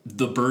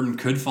the burden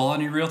could fall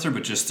on your realtor,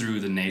 but just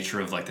through the nature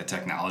of like the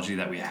technology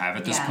that we have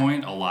at this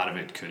point, a lot of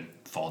it could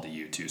fall to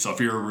you too. So if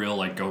you're a real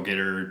like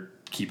go-getter,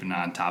 keeping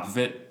on top of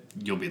it,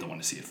 you'll be the one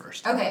to see it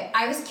first. Okay,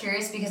 I was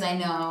curious because I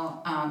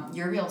know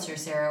your realtor,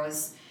 Sarah,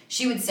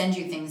 she would send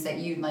you things that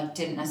you like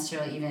didn't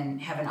necessarily even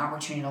have an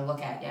opportunity to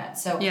look at yet.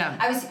 So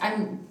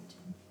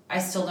I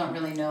still don't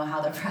really know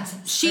how the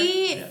process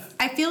works.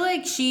 I feel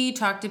like she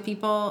talked to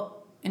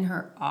people in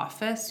her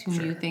office who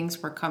knew things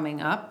were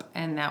coming up,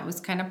 and that was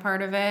kind of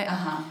part of it.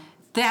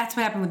 That's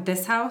what happened with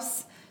this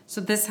house.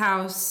 So this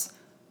house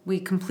we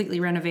completely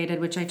renovated,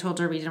 which I told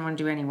her we didn't want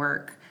to do any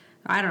work.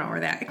 I don't know I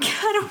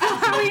don't know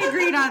how we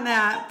agreed on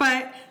that,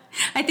 but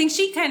I think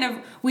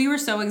we were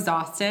so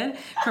exhausted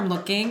from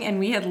looking, and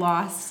we had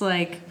lost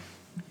and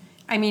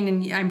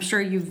I'm sure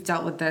you've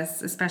dealt with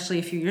this, especially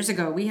a few years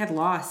ago. We had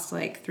lost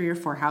 3 or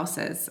 4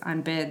 houses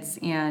on bids,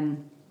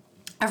 and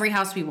every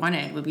house we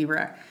wanted, there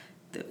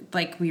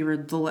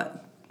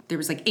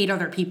was 8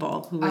 other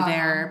people who were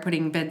there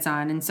putting bids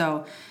on, and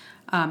so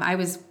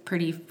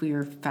we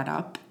were fed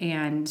up,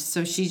 and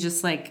so she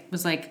just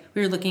was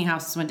we were looking at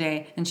houses one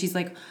day, and she's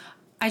like,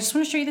 I just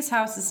want to show you this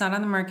house. It's not on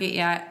the market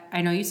yet.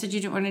 I know you said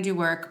you didn't want to do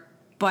work,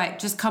 but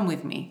just come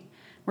with me.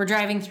 We're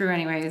driving through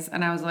anyways,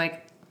 and I was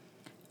like,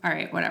 all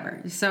right,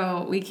 whatever.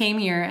 So we came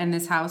here, and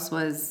this house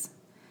was,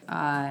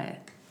 it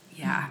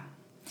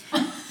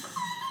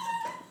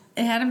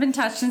hadn't been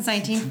touched since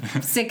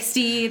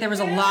 1960. There was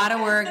a lot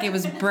of work. It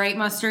was bright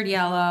mustard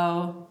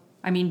yellow.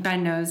 I mean,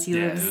 Ben knows he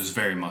lives. Yeah, it was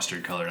very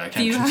mustard colored. I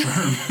can't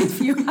confirm. A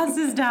few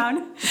houses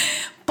down.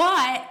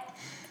 But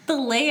the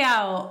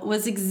layout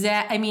was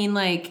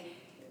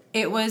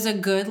it was a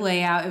good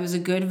layout. It was a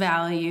good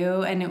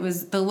value. And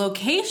the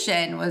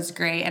location was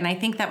great. And I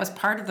think that was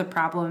part of the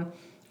problem.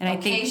 And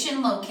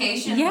location.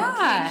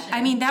 Yeah.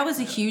 I mean, that was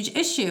a huge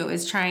issue,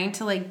 is trying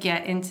to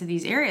get into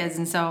these areas.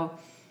 And so,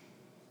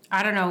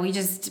 I don't know, we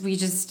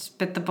just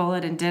bit the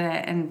bullet and did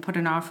it and put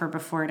an offer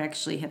before it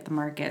actually hit the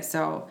market.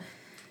 So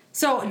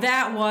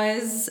that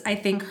was, I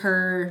think,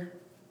 her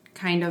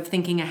kind of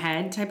thinking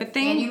ahead type of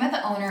thing. And you met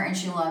the owner and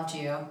she loved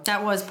you.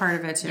 That was part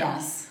of it too.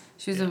 Yes.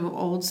 She was an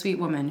old, sweet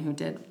woman who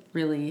did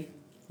really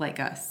like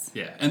us.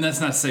 Yeah, and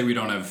that's not to say we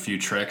don't have a few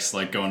tricks.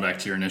 Going back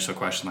to your initial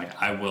question,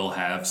 I will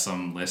have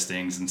some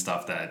listings and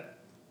stuff that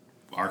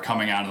are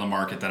coming out of the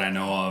market that I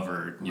know of,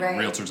 or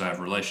realtors I have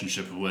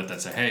relationships with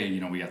that say, hey,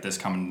 we got this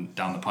coming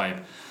down the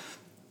pipe.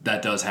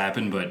 That does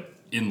happen, but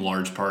in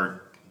large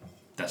part,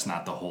 that's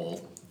not the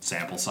whole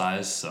sample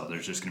size. So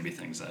there's just going to be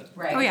things that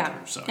Oh yeah.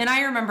 Through, so. And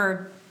I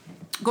remember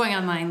going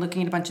online,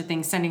 looking at a bunch of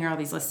things, sending her all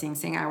these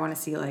listings, saying I want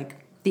to see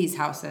these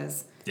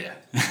houses. Yeah.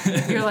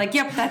 You're like,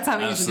 yep, that's how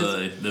we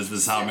absolutely. This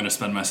is how I'm going to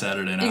spend my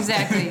Saturday now.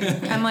 Exactly.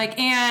 I'm like,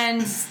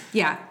 and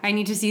I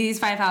need to see these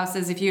 5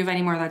 houses. If you have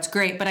any more, that's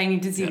great, but I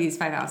need to see these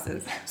 5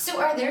 houses.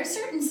 So are there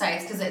certain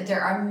sites, because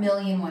there are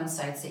 1,000,001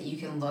 sites that you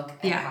can look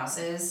at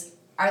houses.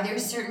 Are there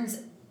certain,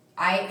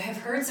 I have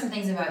heard some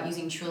things about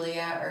using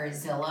Trulia or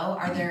Zillow.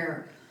 Are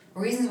there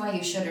reasons why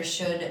you should or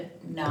should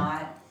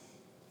not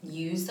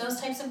use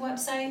those types of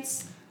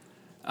websites?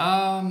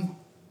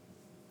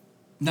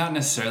 Not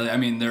necessarily. I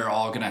mean, they're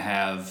all going to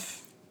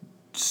have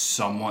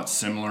somewhat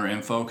similar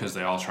info because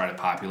they all try to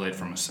populate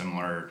from a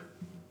similar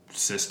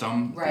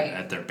system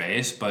at their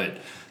base. But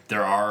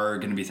there are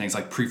going to be things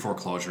like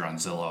pre-foreclosure on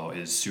Zillow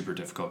is super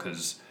difficult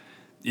because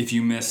if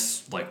you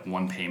miss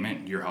one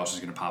payment, your house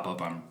is going to pop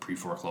up on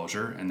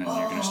pre-foreclosure, and then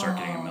you're going to start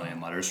getting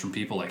 1,000,000 letters from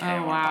people hey, I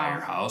want to buy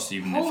your house,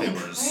 even Holy if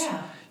it was...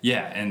 crap.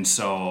 Yeah, and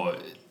so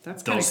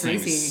that's those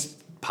crazy. Things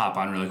pop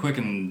on really quick,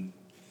 and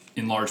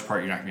in large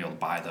part, you're not gonna be able to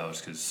buy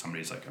those because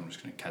somebody's like, I'm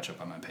just gonna catch up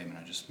on my payment.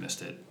 I just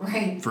missed it,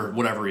 Right. for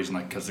whatever reason,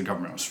 like because the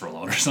government was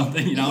furloughed or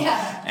something, you know.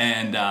 Yeah.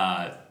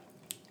 And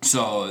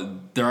so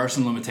there are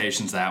some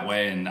limitations that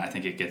way, and I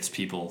think it gets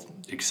people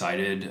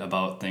excited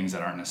about things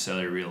that aren't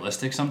necessarily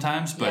realistic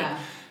sometimes. But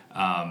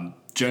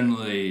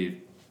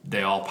generally,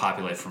 they all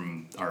populate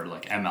from our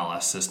like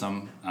MLS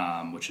system,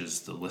 which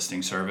is the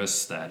listing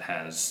service that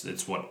has,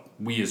 it's what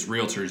we as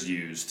realtors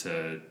use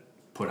to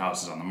put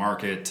houses on the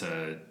market,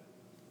 to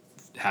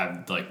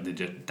have like the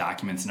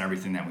documents and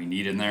everything that we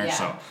need in there. Yeah.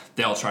 So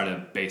they all try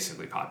to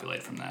basically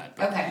populate from that.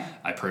 But Okay.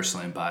 I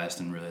personally am biased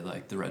and really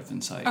like the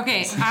Redfin site.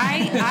 Okay,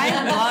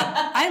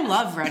 I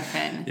love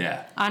Redfin.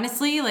 Yeah.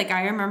 Honestly, like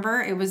I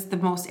remember it was the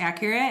most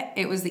accurate.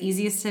 It was the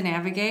easiest to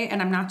navigate,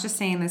 and I'm not just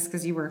saying this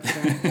because you work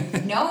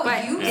there. No,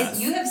 But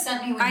you have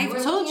sent me when I've you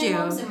were told looking you, at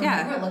homes and when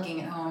yeah. you were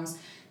looking at homes.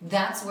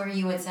 That's where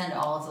you would send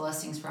all of the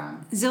listings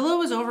from. Zillow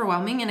was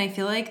overwhelming, and I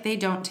feel like they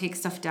don't take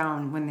stuff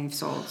down when they've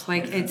sold.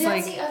 Like it's That's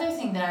like the other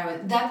thing that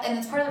and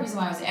that's part of the reason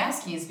why I was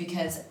asking is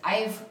because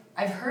I've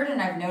heard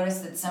and I've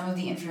noticed that some of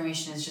the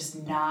information is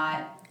just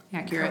not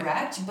accurate.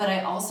 correct, but I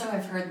also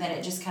have heard that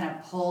it just kind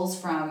of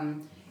pulls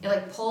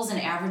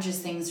and averages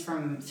things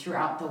from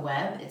throughout the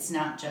web. It's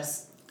not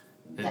just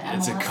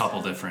It's a MLS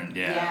couple stuff. different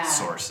Yeah.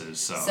 sources.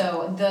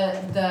 So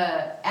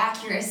the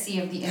accuracy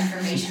of the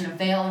information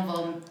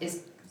available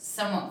is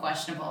somewhat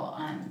questionable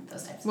on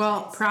those types of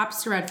Well, sites.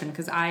 props to Redfin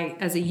because I,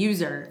 as a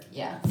user,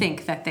 Yeah.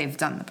 think that they've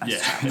done the best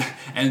job. Yeah.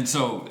 And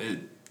so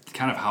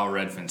kind of how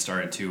Redfin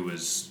started too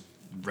was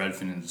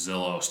Redfin and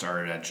Zillow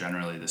started at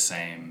generally the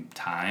same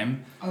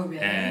time. Oh, really?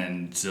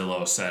 And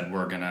Zillow said,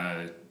 we're going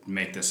to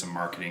make this a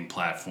marketing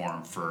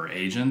platform for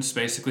agents,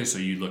 basically. So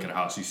you look at a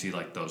house, you see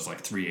like those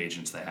like 3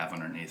 agents they have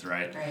underneath,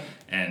 right? Right.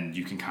 And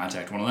you can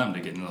contact one of them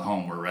to get into the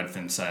home, where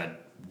Redfin said,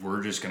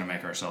 we're just going to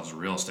make ourselves a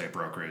real estate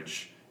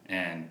brokerage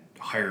and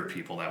hire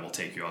people that will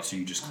take you out. So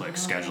you just click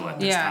schedule at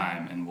this Yeah.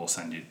 time and we'll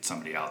send you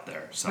somebody out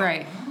there. So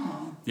Right.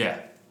 Oh. yeah.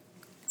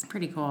 It's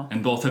pretty cool.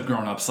 And both have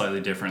grown up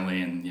slightly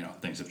differently, and you know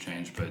things have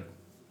changed, but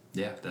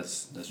yeah,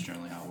 that's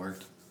generally how it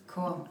worked.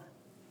 Cool.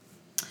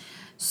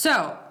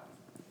 So,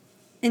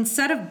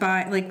 instead of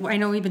like I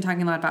know we've been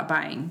talking a lot about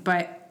buying,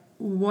 but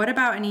what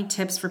about any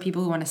tips for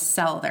people who want to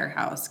sell their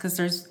house?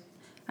 Because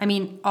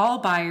all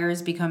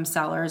buyers become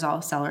sellers,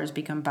 all sellers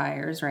become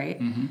buyers,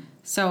 right? Mm-hmm.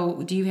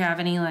 So, do you have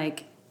any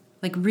like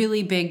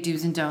really big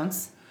do's and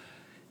don'ts?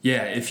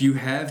 Yeah, if you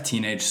have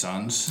teenage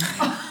sons,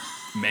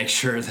 make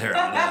sure they're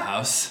out of the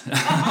house.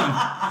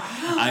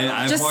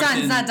 I've Just walked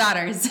sons, in- not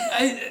daughters.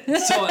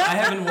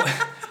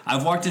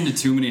 I've walked into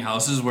too many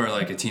houses where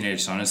like a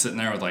teenage son is sitting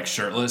there with like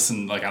shirtless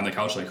and like on the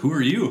couch, like, who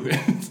are you?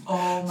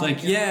 Oh It's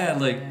like, yeah,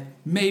 like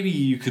maybe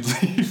you could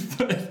leave.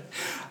 But,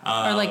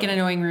 Or like an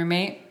annoying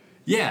roommate.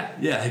 yeah,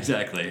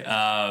 exactly.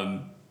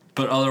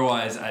 But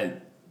otherwise,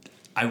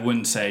 I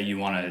wouldn't say you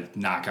want to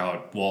knock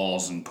out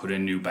walls and put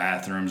in new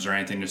bathrooms or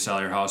anything to sell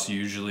your house.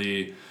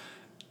 Usually,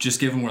 just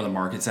given where the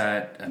market's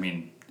at, I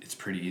mean, it's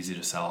pretty easy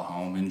to sell a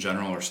home in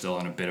general. We're still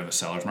in a bit of a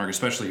seller's market,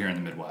 especially here in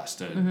the Midwest.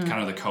 Kind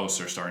of the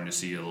coasts are starting to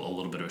see a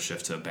little bit of a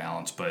shift to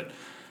balance, but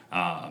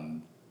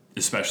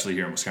especially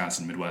here in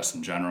Wisconsin, Midwest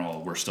in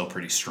general, we're still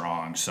pretty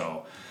strong.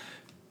 So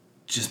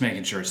just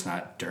making sure it's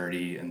not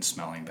dirty and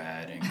smelling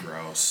bad and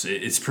gross.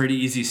 It's pretty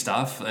easy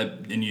stuff,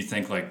 and you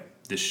think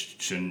like this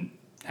shouldn't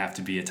have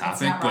to be a topic,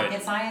 It's not but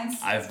rocket science.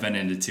 I've been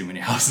into too many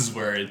houses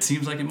where it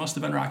seems like it must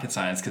have been rocket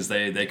science because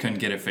they couldn't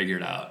get it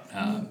figured out.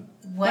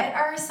 What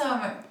are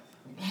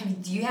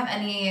do you have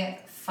any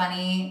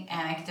funny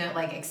anecdote,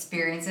 like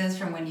experiences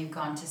from when you've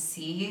gone to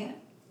see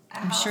a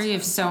I'm house sure you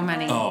have from so someone?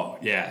 many. Oh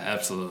yeah,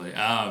 absolutely.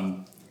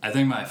 I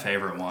think my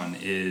favorite one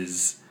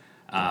is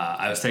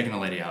I was taking a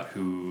lady out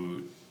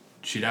who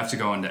she'd have to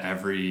go into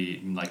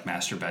every like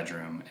master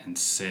bedroom and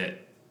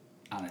sit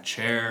on a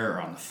chair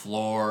or on the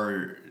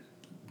floor,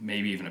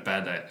 maybe even a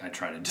bed. I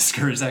try to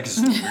discourage that because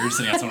it's weird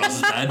sitting on someone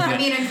else's bed. I But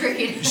mean,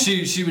 agreed.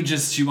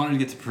 she wanted to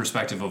get the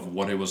perspective of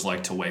what it was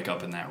like to wake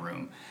up in that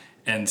room,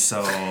 and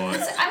so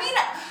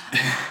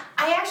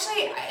I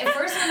actually, at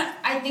first,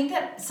 I think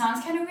that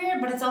sounds kind of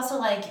weird, but it's also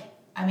like,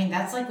 I mean,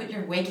 that's like what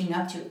you're waking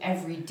up to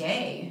every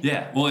day.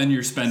 yeah. Well, and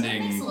you're So it makes a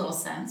spending little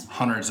sense.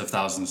 hundreds of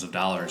thousands of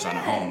dollars on a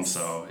home, Yes.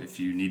 so if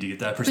you need to get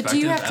that perspective, But do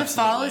you have to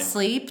fall absolutely.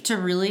 asleep to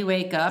really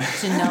wake up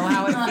to know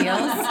how it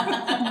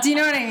feels? Do you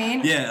know what I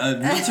mean?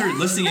 Yeah,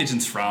 listing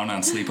agents frown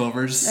on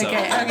sleepovers, so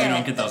Okay. we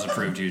don't get those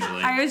approved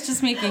usually. I was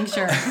just making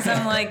sure because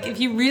I'm like,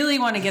 if you really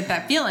want to get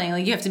that feeling,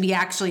 like you have to be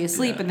actually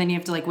asleep, Yeah. and then you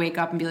have to like wake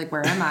up and be like,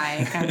 where am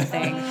I, kind of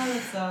thing.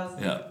 that's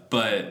awesome. Yeah,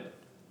 but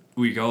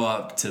we go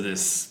up to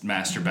this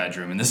master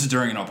bedroom, and this is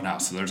during an open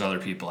house, so there's other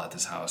people at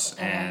this house.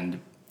 Okay.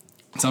 And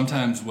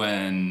sometimes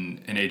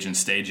when an agent's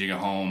staging a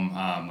home,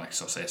 like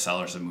so say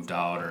sellers have moved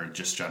out, or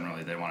just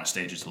generally they want to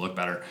stage it to look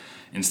better,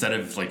 instead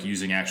of like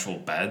using actual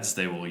beds,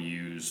 they will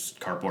use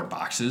cardboard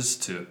boxes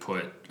to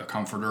put a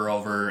comforter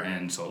over,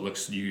 and so it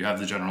looks, you have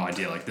the general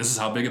idea like this is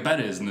how big a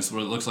bed is, and this is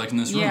what it looks like in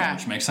this room, Yeah.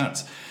 which makes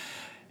sense.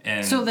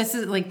 And So this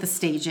is like the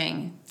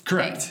staging.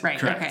 correct, thing. Right.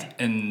 correct. Okay.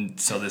 And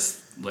so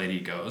this lady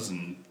goes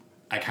and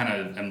I kind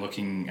of am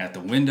looking at the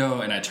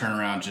window, and I turn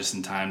around just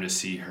in time to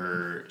see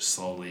her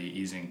slowly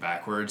easing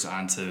backwards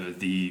onto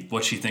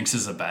what she thinks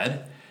is a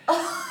bed.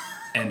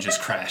 And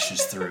just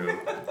crashes through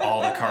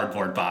all the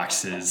cardboard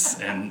boxes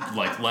and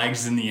like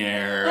legs in the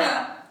air.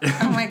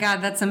 Oh my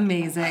God, that's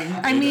amazing.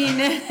 I mean,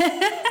 That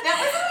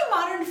was in a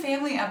Modern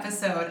Family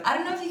episode. I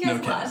don't know if you guys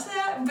No watched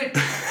that, but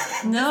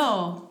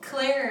no.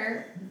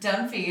 Claire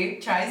Dunphy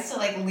tries to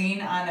like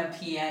lean on a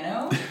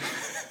piano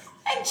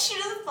and she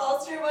just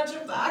falls through a bunch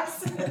of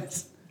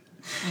boxes.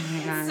 Oh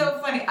my God. It's so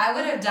funny. I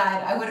would have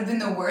died. I would have been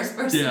the worst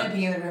person Yeah. to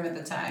be in the room at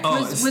the time. Oh,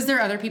 Was there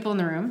other people in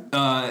the room?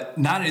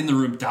 not in the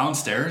room,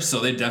 downstairs, so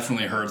they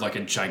definitely heard like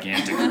a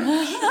gigantic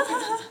crash.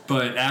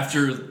 But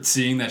after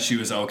seeing that she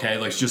was okay,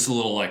 like just a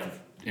little like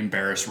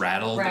embarrassed,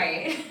 rattled,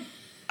 Right.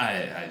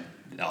 I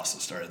also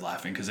started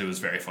laughing because it was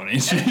very funny.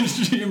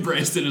 She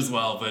embraced it as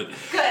well, but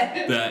Good.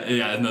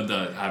 and then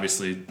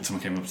obviously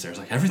someone came upstairs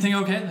like, everything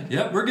okay? Like,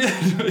 yep, we're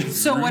good.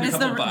 So what Bring a does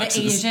the couple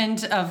boxes.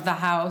 agent of the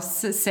house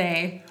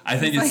say? I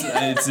think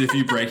it's if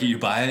you break it, you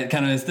buy it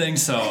kind of thing.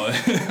 So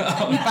You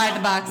buy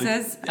the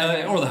boxes?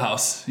 or the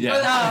house,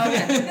 yeah. Oh,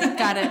 okay.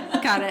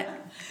 Got it.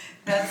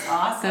 That's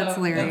awesome. That's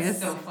hilarious.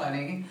 That's so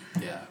funny.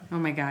 Yeah. Oh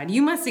my God,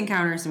 you must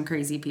encounter some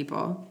crazy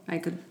people. I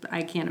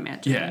can't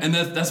imagine. Yeah, and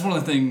that's one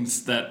of the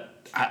things that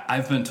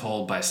I've been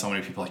told by so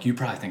many people, like, you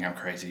probably think I'm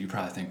crazy. You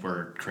probably think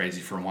we're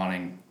crazy for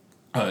wanting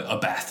a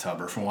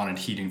bathtub or for wanting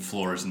heating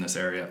floors in this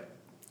area.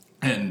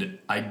 And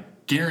I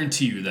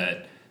guarantee you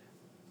that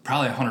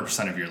probably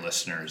 100% of your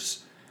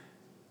listeners,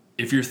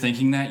 if you're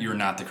thinking that, you're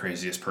not the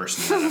craziest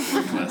person that I've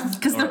worked with.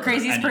 Because the or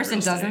craziest any real person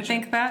estate doesn't agent.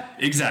 think that.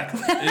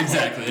 Exactly.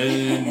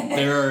 And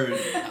there are,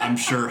 I'm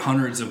sure,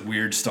 hundreds of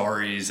weird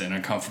stories and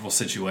uncomfortable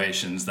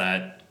situations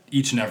that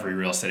each and every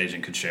real estate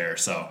agent could share.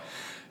 So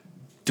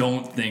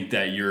don't think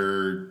that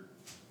your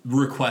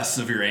requests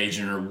of your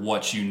agent or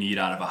what you need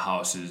out of a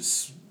house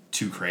is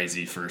too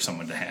crazy for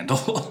someone to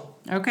handle.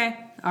 Okay,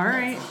 all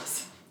right.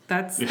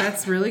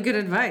 That's really good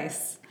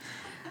advice.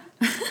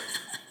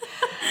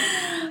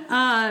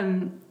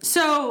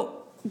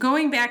 So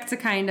going back to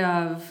kind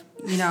of,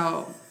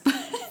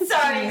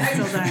 Sorry, I'm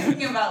Still dying.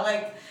 thinking about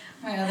like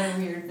my other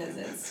weird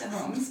visits to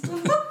homes.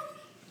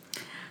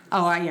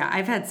 Oh yeah,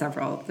 I've had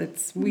several.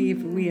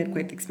 We had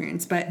quite the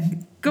experience. But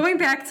going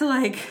back to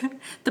like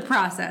the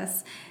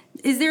process,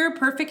 is there a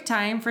perfect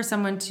time for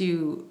someone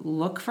to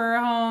look for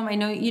a home? I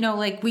know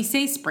like we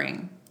say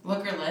spring.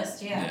 Looker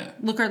list, yeah.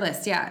 Looker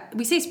list, yeah.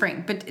 We say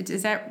spring, but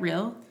is that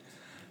real?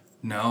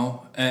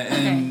 No.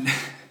 And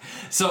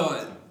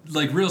so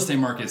like real estate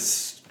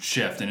markets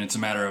shift, and it's a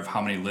matter of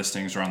how many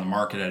listings are on the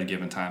market at a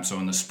given time. So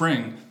in the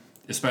spring,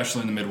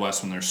 especially in the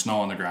Midwest when there's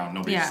snow on the ground,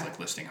 nobody's like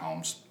listing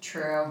homes.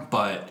 True.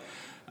 But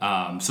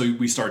so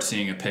we start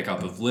seeing a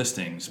pickup of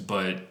listings,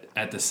 but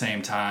at the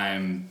same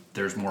time,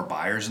 there's more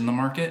buyers in the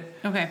market.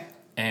 Okay.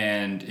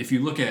 And if you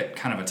look at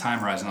kind of a time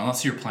horizon,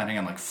 unless you're planning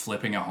on like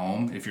flipping a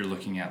home, if you're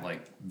looking at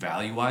like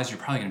value wise, you're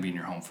probably going to be in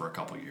your home for a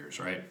couple years,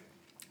 right?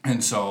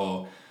 And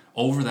so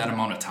over that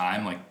amount of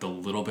time, like the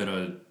little bit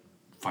of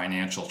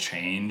financial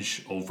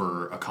change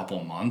over a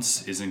couple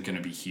months isn't going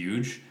to be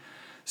huge.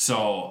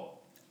 So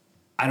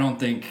I don't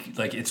think,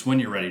 like, it's when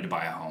you're ready to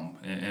buy a home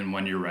and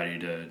when you're ready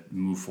to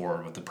move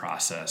forward with the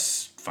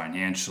process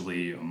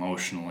financially,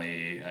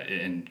 emotionally,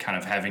 and kind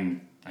of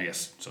having, I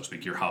guess, so to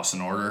speak, your house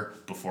in order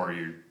before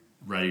you're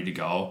ready to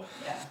go.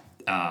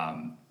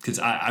 Yeah. Because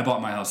I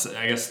bought my house,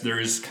 I guess there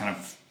is kind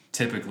of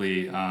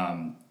typically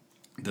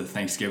the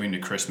Thanksgiving to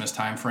Christmas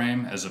time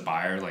frame as a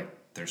buyer, like,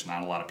 there's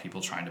not a lot of people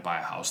trying to buy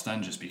a house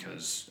then just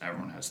because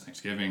everyone has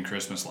Thanksgiving,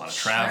 Christmas, a lot of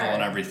travel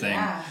and everything.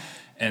 Yeah.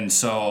 And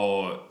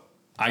so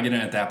I get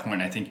in at that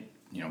point, I think,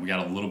 we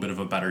got a little bit of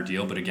a better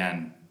deal. But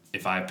again,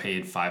 if I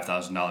paid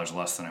 $5,000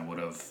 less than I would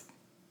have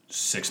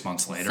 6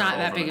 months later not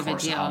that over big the of a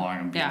course of deal. how long I'm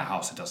going to be in Yeah. the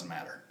house, it doesn't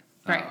matter.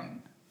 Right.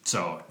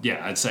 So,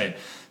 yeah, I'd say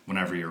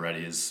whenever you're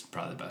ready is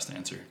probably the best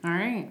answer. All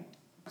right.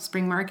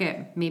 Spring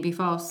market, maybe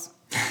false.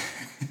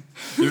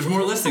 There's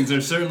more listings.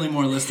 There's certainly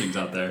more listings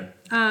out there.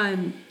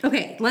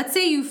 Okay, let's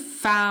say you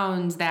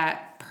found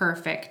that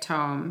perfect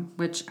home,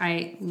 which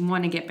I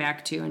want to get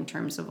back to in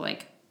terms of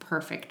like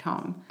perfect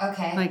home.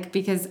 Okay. Like,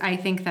 because I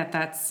think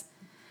that's,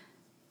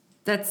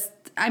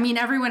 I mean,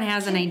 everyone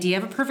has an idea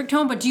of a perfect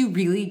home, but do you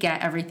really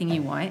get everything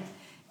you want?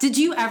 Did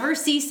you ever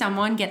see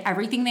someone get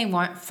everything they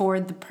want for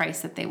the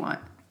price that they want?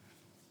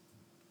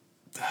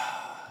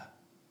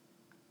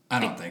 I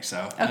don't think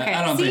so. Okay.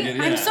 I don't See, think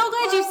it. I'm Yeah. so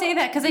glad you say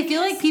that because I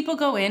feel like people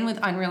go in with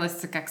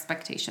unrealistic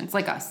expectations,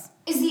 like us.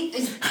 I think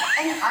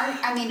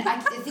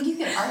you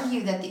could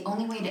argue that the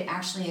only way to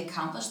actually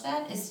accomplish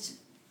that is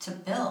to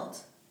build.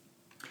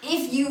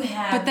 If you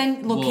have. But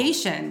then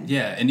location. Well,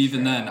 yeah, and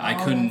even then, I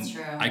that's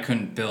true.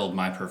 couldn't build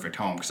my perfect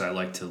home because I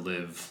like to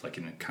live like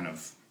in a kind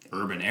of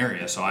urban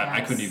area, so I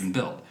Yes. couldn't even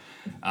build.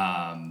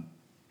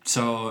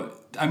 So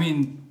I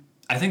mean,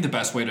 I think the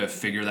best way to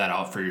figure that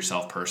out for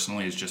yourself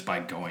personally is just by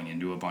going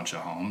into a bunch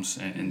of homes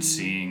and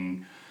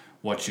seeing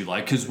what you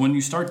like. Because when you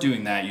start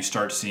doing that, you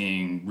start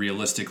seeing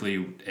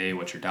realistically, A,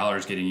 what your dollar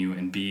is getting you,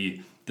 and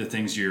B, the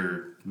things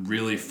you're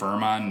really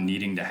firm on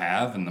needing to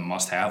have and the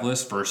must-have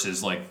list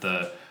versus like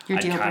the Your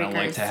I'd deal kind of like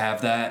breakers. to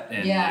have that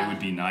and Yeah. it would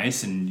be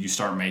nice, and you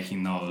start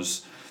making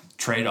those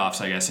trade-offs,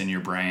 I guess, in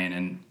your brain.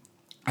 And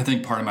I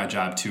think part of my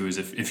job too is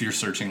if you're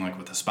searching like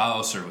with a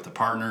spouse or with a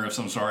partner of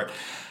some sort,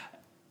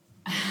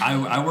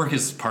 I work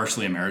as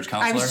partially a marriage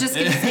counselor. I was just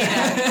going to say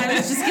that. I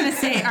was just going to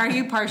say, are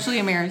you partially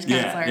a marriage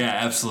counselor? Yeah,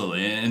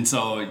 absolutely. And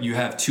so you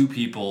have two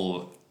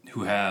people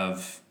who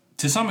have,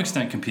 to some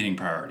extent, competing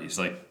priorities.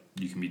 Like,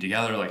 you can be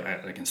together. Like,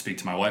 I can speak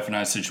to my wife and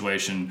I's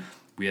situation.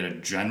 We had a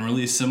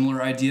generally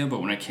similar idea, but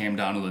when it came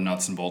down to the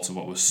nuts and bolts of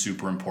what was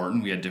super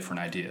important, we had different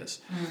ideas.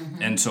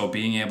 Mm-hmm. And so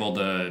being able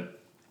to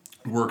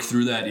work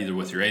through that either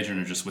with your agent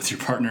or just with your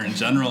partner in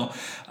general,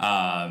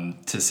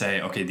 to say,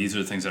 okay, these are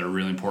the things that are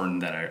really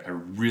important that I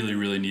really,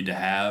 really need to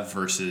have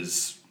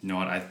versus, you know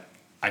what,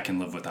 I can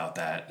live without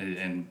that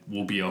and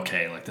we'll be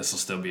okay. Like, this will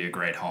still be a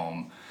great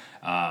home.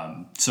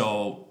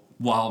 So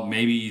while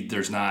maybe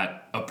there's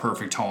not a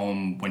perfect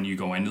home when you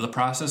go into the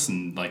process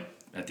and like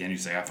at the end you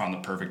say, I found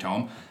the perfect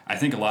home, I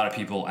think a lot of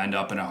people end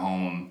up in a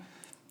home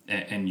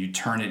and you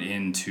turn it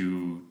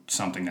into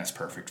something that's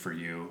perfect for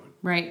you.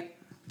 Right.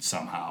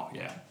 Somehow,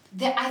 yeah.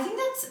 I think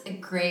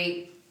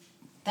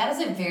that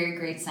is a very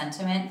great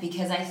sentiment,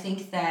 because I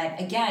think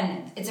that,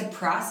 again, it's a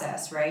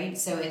process, right?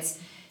 So it's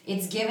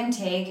give and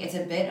take. It's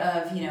a bit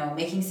of,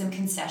 making some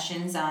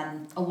concessions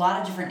on a lot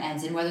of different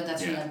ends, and whether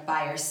that's from the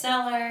buyer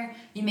seller,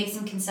 you make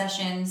some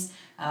concessions,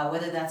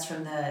 whether that's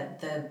from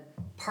the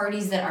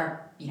parties that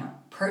are,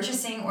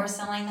 purchasing or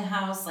selling the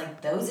house,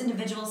 like those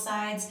individual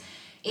sides.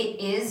 It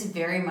is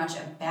very much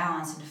a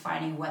balance and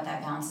defining what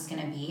that balance is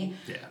going to be.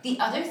 Yeah. The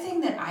other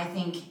thing that I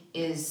think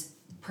is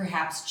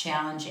perhaps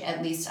challenging,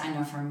 at least I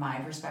know from my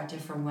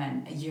perspective, from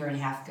when a year and a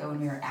half ago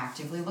when we were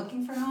actively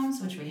looking for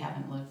homes, which we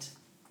haven't looked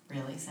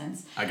really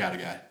since. I got a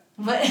guy.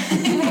 But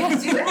do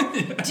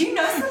you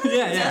know somebody?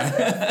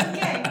 Yeah.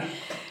 Okay.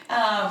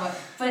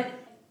 But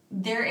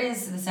there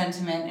is the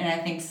sentiment, and I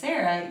think,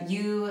 Sarah,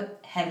 you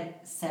had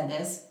said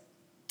this,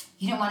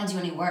 you didn't want to do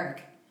any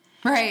work.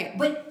 Right.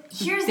 But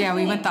here's the thing. Yeah,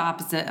 we went the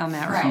opposite on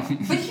that Right.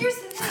 route. But here's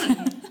the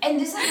thing, and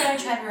this is what I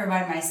try to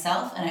remind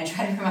myself, and I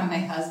try to remind my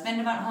husband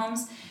about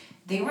homes.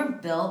 They were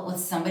built with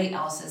somebody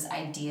else's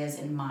ideas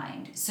in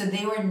mind. So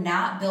they were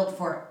not built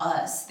for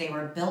us. They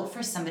were built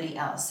for somebody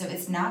else. So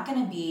it's not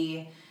going to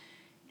be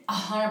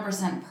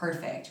 100%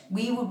 perfect.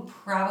 We would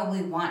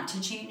probably want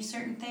to change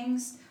certain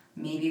things.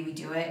 Maybe we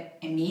do it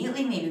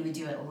immediately. Maybe we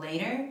do it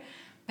later.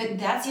 But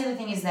that's the other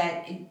thing is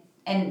that,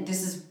 and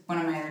this is one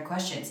of my other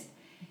questions,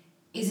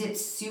 is it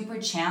super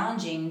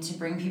challenging to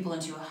bring people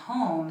into a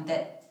home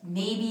that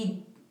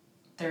maybe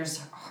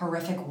there's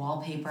horrific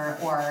wallpaper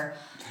or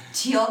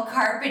teal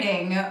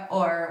carpeting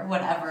or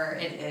whatever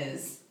it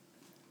is?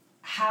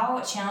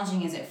 How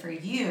challenging is it for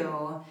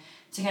you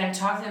to kind of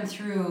talk them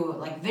through,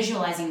 like,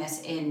 visualizing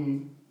this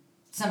in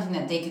something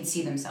that they could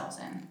see themselves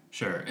in?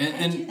 Sure.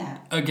 How do you do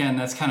that? Again,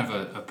 that's kind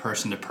of a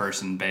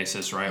person-to-person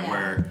basis, right? Yeah.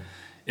 Where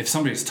if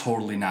somebody's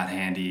totally not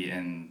handy,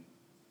 and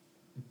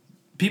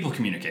people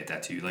communicate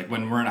that to you. Like,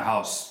 when we're in a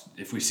house,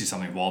 if we see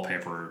something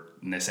wallpaper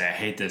and they say, I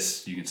hate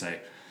this, you can say,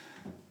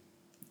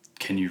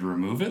 can you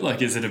remove it?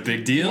 Like, is it a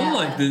big deal? Yeah.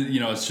 Like,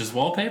 it's just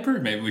wallpaper.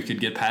 Maybe we could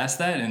get past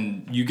that.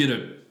 And you get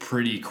a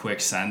pretty quick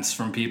sense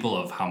from people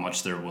of how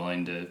much they're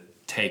willing to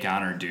take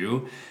on or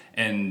do.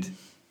 And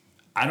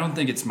I don't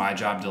think it's my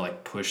job to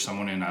like push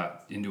someone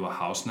into a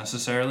house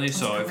necessarily. That's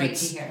so if great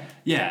it's to hear.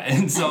 yeah,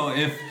 and so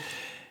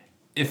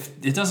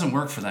if it doesn't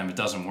work for them, it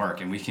doesn't work,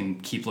 and we can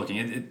keep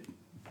looking.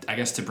 I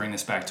guess to bring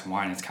this back to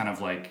wine, it's kind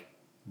of like,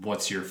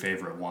 what's your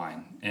favorite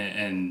wine,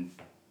 and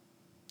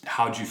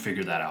how'd you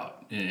figure that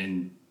out?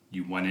 And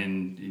you went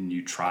in and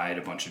you tried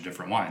a bunch of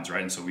different wines,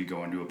 right? And so we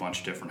go into a bunch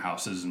of different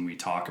houses and we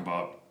talk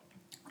about,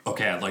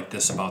 okay, I like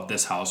this about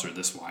this house or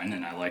this wine,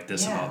 and I like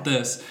this about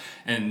this.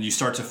 And you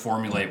start to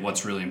formulate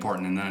what's really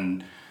important. And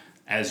then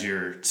as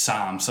your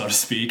somm, so to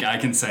speak, I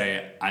can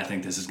say, I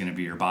think this is going to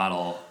be your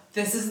bottle.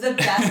 This is the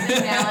best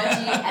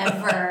analogy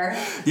ever.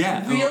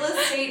 Yeah. Real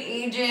estate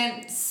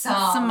agent,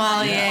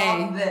 Sommelier. I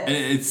love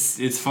this.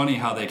 It's funny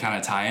how they kind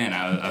of tie in.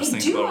 I was They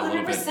thinking do about it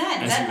a little 100%. bit as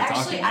That you were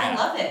actually, talking. I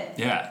love it.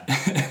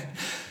 Yeah.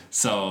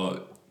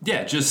 So,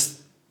 yeah,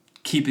 just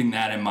keeping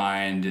that in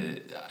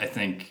mind, I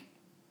think,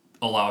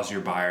 allows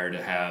your buyer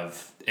to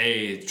have,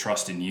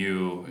 trust in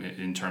you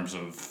in terms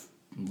of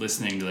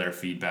listening to their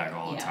feedback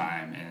all the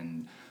time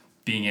and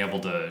being able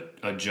to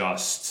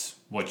adjust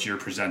what you're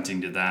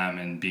presenting to them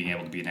and being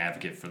able to be an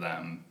advocate for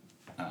them.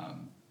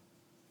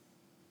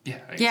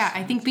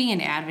 I think being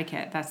an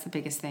advocate, that's the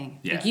biggest thing.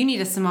 Yeah. Like, you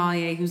need a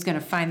sommelier who's going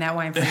to find that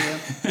wine for you.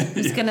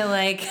 Who's going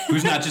to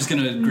Who's not just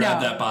going to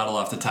grab No. that bottle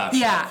off the top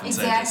Yeah, shelf and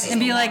say, exactly. this is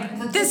and the be wine.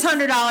 like, this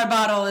 $100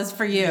 bottle is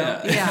for you.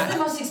 Yeah. This is Yeah. the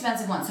most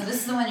expensive one, so this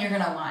is the one you're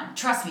going to want.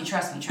 Trust me.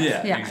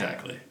 Yeah, Yeah.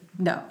 exactly.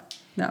 No.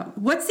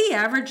 What's the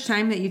average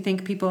time that you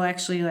think people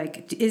actually,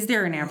 like, is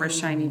there an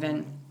average time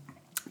even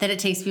that it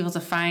takes people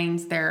to find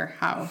their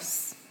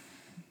house?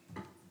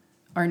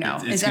 Or no?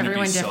 It's Is gonna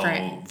everyone be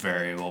different? so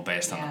variable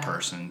based on Yeah. the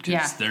person. Because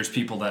Yeah. there's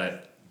people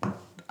that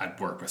I'd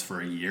work with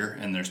for a year,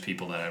 and there's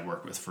people that I'd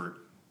work with for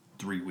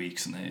 3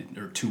 weeks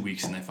or 2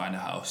 weeks and they find a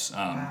house.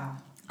 Wow.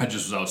 I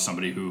just was out with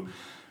somebody who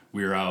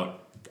we were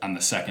out on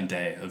the second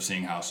day of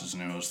seeing houses,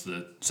 and it was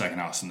the second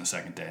house in the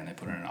second day, and they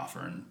put in an offer,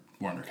 and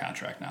we're under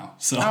contract now.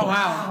 So, Oh,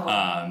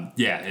 wow.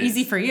 yeah.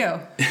 Easy for you.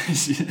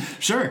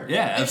 Sure.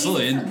 Yeah,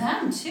 absolutely. Easy for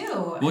them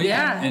too. Well,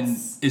 yeah, Yeah. and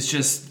it's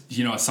just,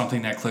 it's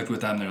something that clicked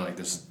with them. They're like,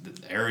 the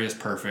area is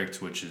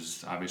perfect, which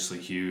is obviously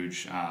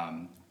huge.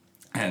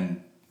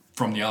 And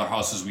from the other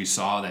houses we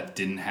saw that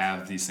didn't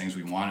have these things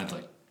we wanted,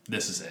 like,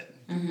 this is it.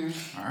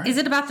 Mm-hmm. All right. Is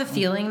it about the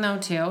feeling though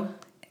too?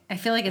 I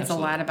feel like it's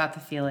Absolutely. a lot about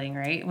the feeling,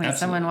 right? When Absolutely.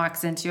 someone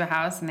walks into a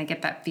house and they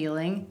get that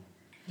feeling.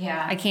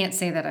 Yeah. I can't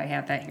say that I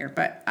had that here,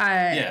 but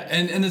Yeah,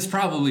 and it's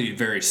probably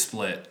very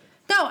split.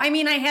 no, I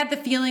mean I had the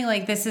feeling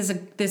like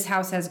this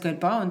house has good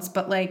bones,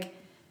 but like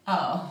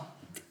Oh.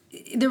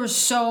 there was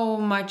so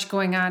much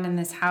going on in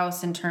this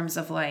house in terms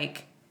of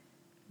like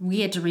we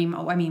had to we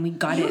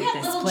gutted You had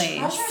this little place.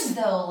 treasures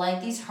though, like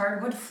these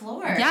hardwood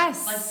floors.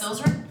 Yes. Like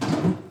those were.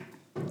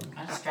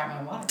 I just grabbed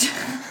my water.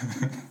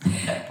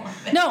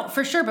 No,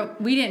 for sure,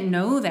 but we didn't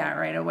know that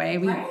right away.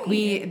 Right.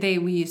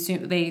 We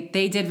assumed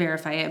they did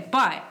verify it,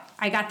 but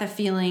I got the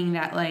feeling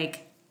that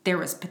like there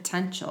was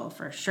potential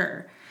for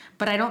sure.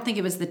 But I don't think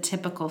it was the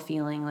typical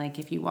feeling like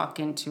if you walk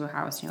into a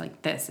house and you're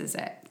like, this is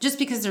it. Just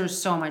because there's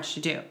so much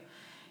to do.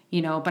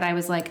 But I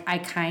was like, I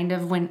kind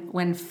of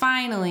when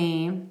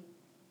finally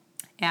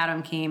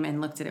Adam came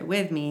and looked at it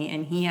with me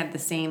and he had the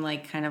same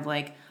like kind of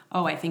like,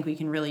 oh, I think we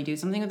can really do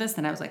something with this,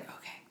 then I was like,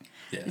 okay.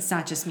 Yeah. It's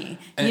not just me.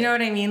 And you know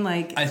what I mean?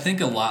 Like I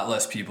think a lot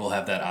less people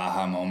have that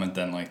aha moment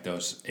than like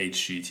those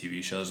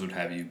HGTV shows would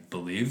have you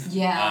believe.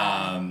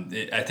 Yeah.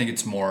 I think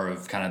it's more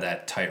of kind of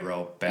that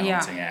tightrope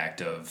balancing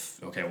act of,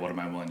 okay, what am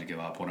I willing to give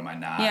up? What am I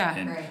not? Yeah.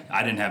 And Right.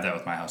 I didn't have that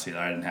with my house either.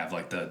 I didn't have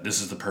like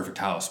this is the perfect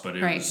house, but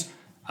it Right. was,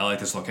 I like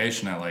this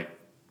location. I like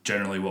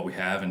generally what we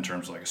have in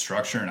terms of like a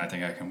structure, and I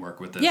think I can work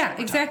with this. yeah, over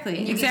time. exactly.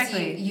 And you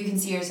Exactly. Can see, you can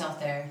see yourself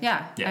there.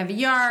 Yeah. Yeah. I have a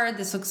yard.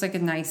 This looks like a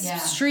nice Yeah.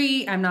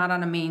 street. I'm not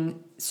on a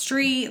main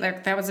street.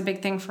 Like that was a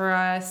big thing for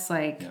us.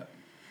 Like Yeah.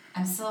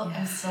 I'm still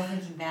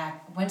thinking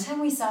back. One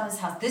time we saw this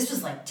house. This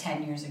was like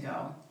 10 years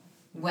ago,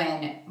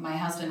 when my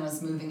husband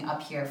was moving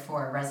up here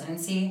for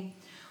residency.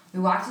 We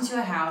walked into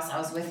a house. I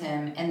was with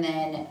him, and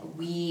then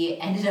we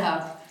ended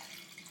up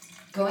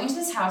going to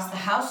this house. The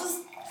house was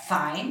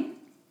fine.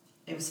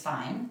 It was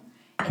fine.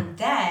 And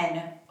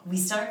then we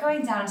start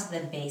going down to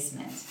the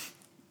basement.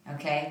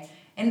 Okay?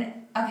 And,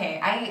 okay,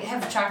 I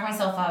have chalked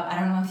myself up. I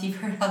don't know if you've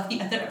heard all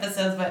the other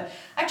episodes, but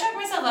I've chalked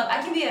myself up.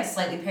 I can be a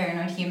slightly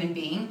paranoid human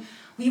being.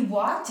 We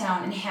walked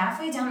down, and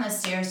halfway down the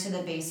stairs to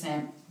the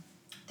basement,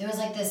 there was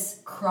like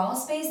this crawl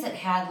space that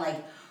had like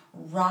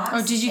rocks.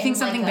 oh, did you think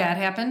and, like, something bad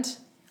happened?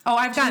 Oh,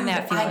 I've gotten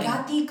that feeling. I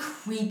got the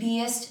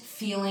creepiest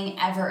feeling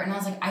ever, and I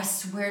was like, I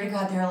swear to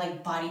God, there are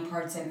like body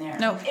parts in there.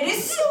 No. It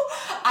is so.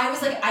 I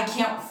was like, I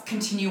can't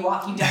continue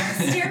walking down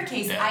the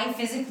staircase. Yeah. I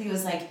physically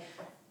was like,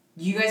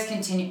 you guys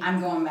continue. I'm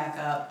going back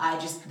up.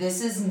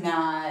 This is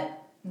not.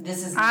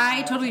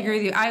 I totally okay. agree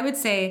with you. I would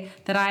say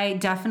that I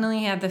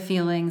definitely had the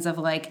feelings of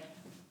like,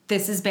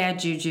 this is bad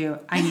juju.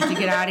 I need to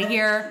get out of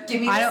here.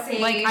 Give me I the don't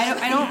sage. like.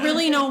 I don't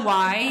really know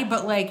why,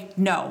 but like,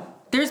 no.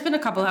 There's been a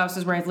couple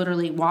houses where I've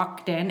literally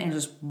walked in and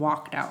just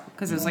walked out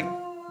because it was like,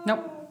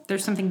 nope.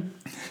 There's something.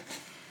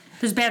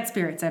 There's bad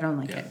spirits. I don't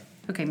like Yeah. it.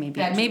 Okay, maybe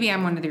Bad maybe juju.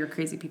 I'm one of your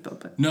crazy people,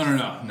 but No,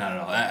 not at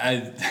all.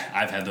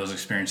 I've had those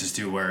experiences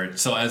too, where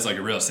so as like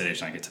a real estate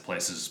agent, I get to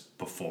places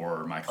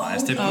before my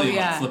clients typically Oh,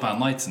 yeah. like, flip on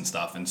lights and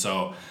stuff, and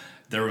so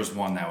there was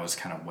one that was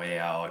kind of way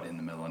out in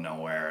the middle of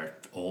nowhere,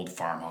 old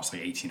farmhouse,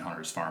 like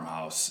 1800s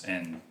farmhouse,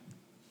 and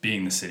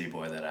being the city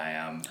boy that I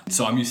am,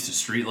 so I'm used to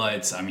street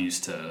lights, I'm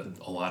used to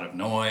a lot of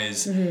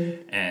noise,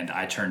 and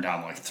I turned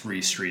down like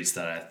 3 streets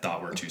that I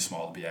thought were too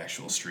small to be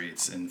actual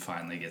streets, and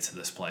finally get to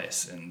this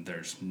place, and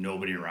there's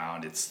nobody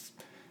around. It's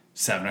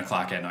 7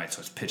 o'clock at night,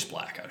 so it's pitch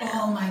black out here.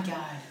 Oh my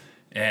God.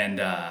 And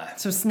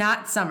so it's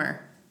not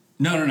summer.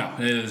 no,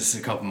 it was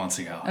a couple months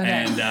ago. Okay.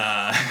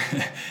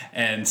 And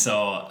and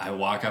so I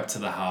walk up to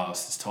the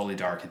house. It's totally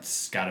dark.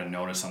 It's got a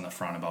notice on the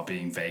front about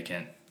being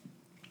vacant.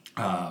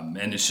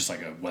 And it's just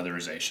like a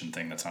weatherization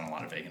thing that's on a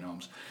lot of vacant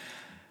homes.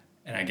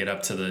 And I get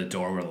up to the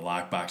door where the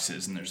lockbox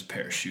is, and there's a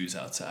pair of shoes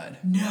outside.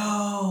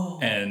 No.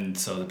 And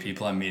so the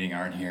people I'm meeting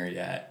aren't here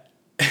yet.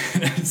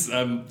 So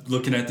I'm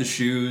looking at the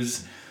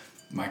shoes.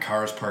 My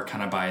car is parked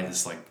kind of by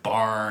this like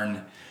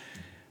barn.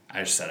 I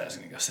just said I was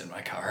gonna go sit in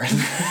my car.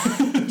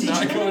 Did you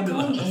end up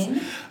going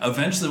in?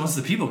 Eventually, once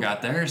the people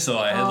got there, so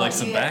I had like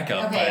some yeah.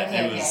 backup, Okay, but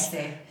okay, it was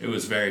okay. it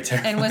was very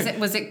terrible. And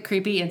was it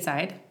creepy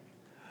inside?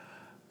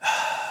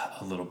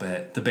 A little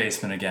bit. The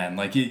basement again,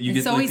 like you It's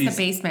get like always the these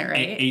basement,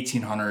 right?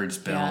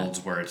 1800s Yeah.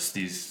 builds where it's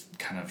these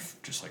kind of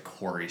just like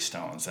quarry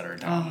stones that are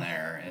down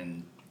there,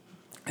 and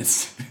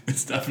it's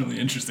definitely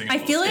interesting. I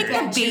feel like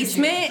scary. the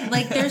basement,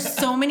 like there's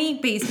so many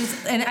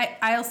basements, and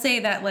I'll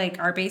say that like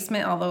our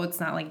basement, although it's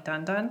not like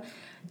done,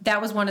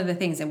 that was one of the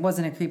things. It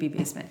wasn't a creepy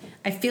basement.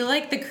 I feel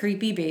like the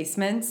creepy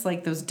basements,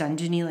 like those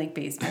dungeony like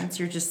basements,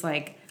 you're just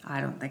like, I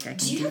don't think I can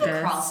Do do you have a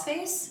this. crawl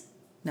space?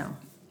 No.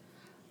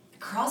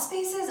 Crawl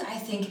spaces, I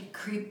think,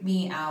 creep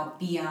me out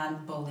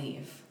beyond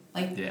belief.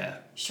 Like, Yeah.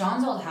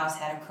 Sean's old house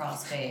had a crawl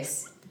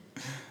space.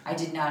 I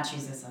did not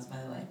choose this house, by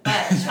the way.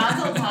 But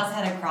Sean's old house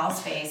had a crawl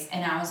space,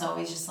 and I was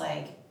always just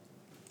like,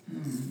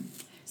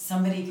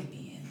 somebody could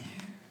be in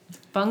there.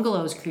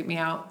 Bungalows creep me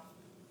out.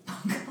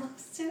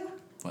 Bungalows too?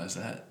 What is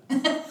that?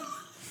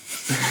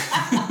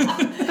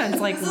 That's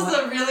like This is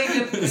a really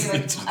good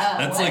thing.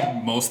 That's what?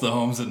 like most of the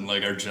homes in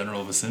like our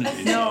general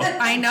vicinity. No,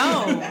 I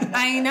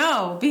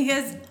know,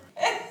 because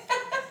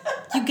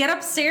you get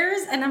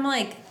upstairs and I'm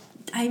like,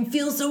 I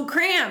feel so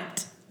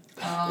cramped.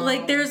 Oh.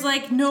 Like there's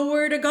like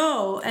nowhere to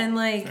go, and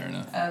like Fair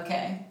enough.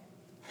 Okay.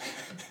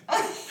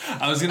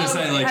 I was gonna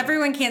say like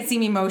everyone can't see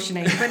me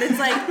motioning, but it's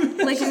like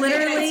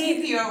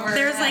literally you over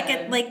there's her like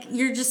head. like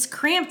you're just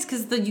cramped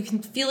because you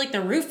can feel like the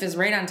roof is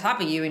right on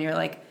top of you, and you're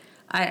like,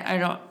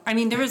 I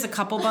mean there was a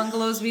couple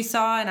bungalows we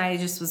saw, and I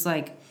just was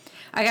like,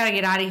 I gotta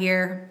get out of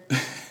here.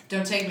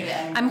 Don't take me to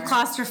anywhere. I'm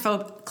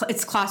claustrophobic.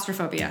 It's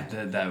claustrophobia.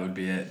 that would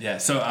be it. Yeah.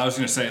 So I was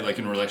gonna say like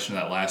in relation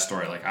to that last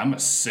story, like I'm a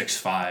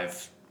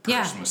 6'5"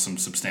 person with some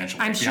substantial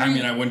weight I'm behind sure me,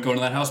 and I wouldn't go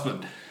into that house,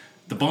 but.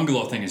 The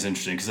bungalow thing is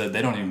interesting because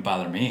they don't even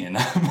bother me, and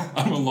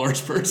I'm a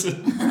large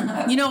person.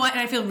 You know what? And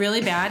I feel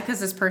really bad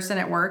because this person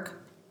at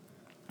work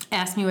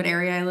asked me what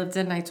area I lived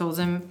in, and I told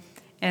him,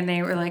 and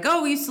they were like,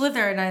 "Oh, we used to live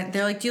there." And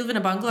they're like, "Do you live in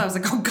a bungalow?" I was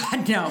like, "Oh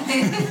God, no."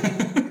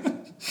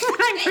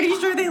 I'm pretty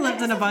sure they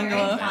lived in a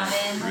bungalow.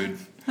 Rude.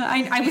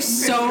 I was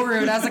so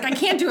rude. I was like, "I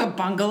can't do a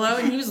bungalow,"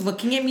 and he was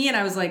looking at me, and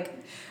I was like,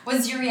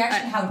 Was your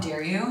reaction, how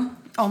dare you?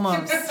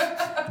 almost.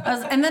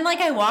 And then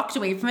like I walked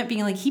away from it,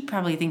 being like, he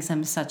probably thinks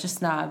I'm such a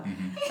snob.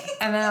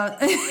 And then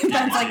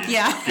Ben's like,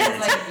 yeah.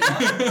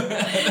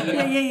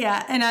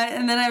 Yeah.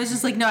 And then I was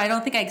just like, no, I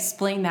don't think I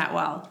explained that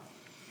well.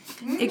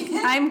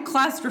 I'm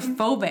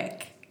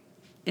claustrophobic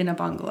in a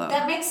bungalow.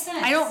 That makes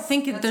sense. I don't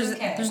think That's there's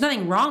okay. there's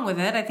nothing wrong with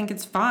it. I think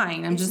it's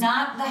fine. It's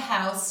not the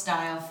house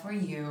style for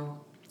you.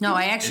 No,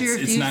 I actually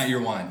refuse. It's not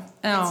your wine.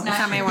 No, It's it's not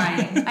not my your wine.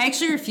 wine. I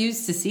actually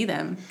refused to see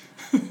them.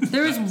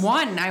 There was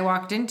one I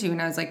walked into,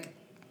 and I was like,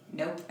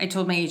 Nope. I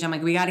told my agent, I'm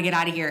like, we got to get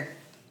out of here.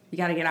 We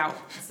got to get out.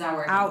 It's not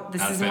working. Out. This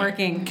Not a isn't fan.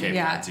 working. Cave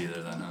Yeah. pads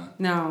either then, huh?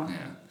 No.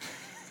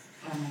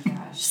 Yeah. Oh my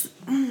gosh.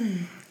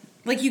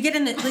 Like you get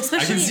in the, like I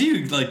especially can see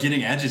you like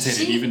getting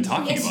agitated even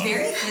talking it's about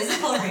very it.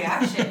 physical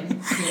reaction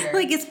here.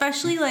 like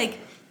especially like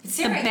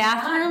Sarah, the you're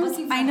not bathrooms.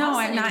 looking for I a know house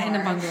I'm not in a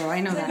anymore. bungalow.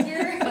 I know Like, that.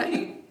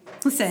 you're-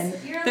 Listen,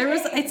 You're there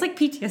was okay. it's like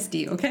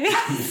PTSD. Okay.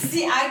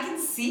 See, I can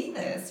see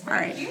this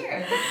right, Right.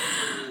 here.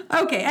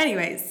 Okay.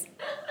 Anyways,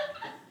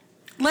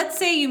 let's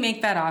say you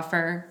make that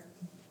offer.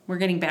 We're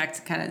getting back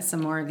to kind of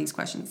some more of these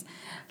questions.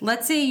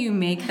 Let's say you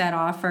make that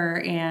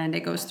offer and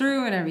it goes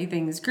through and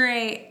everything's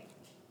great.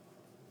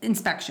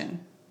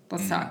 Inspection.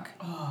 Let's talk.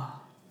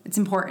 It's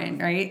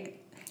important, right?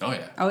 Oh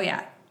yeah. Oh,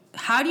 yeah.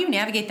 How do you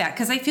navigate that?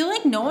 Because I feel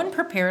like no one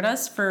prepared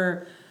us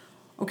for,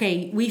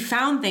 okay, we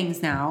found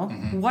things now.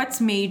 What's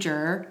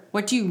major?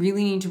 What do you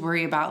really need to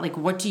worry about? Like,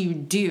 what do you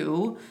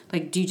do?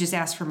 Like, do you just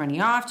ask for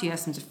money off? Do you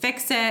ask them to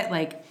fix it?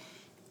 Like,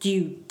 do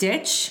you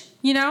ditch,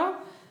 you know?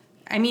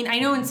 I mean, I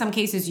know in some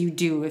cases you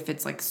do if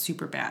it's like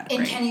super bad. And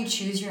right? can you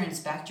choose your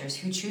inspectors?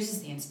 Who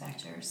chooses the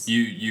inspectors?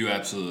 You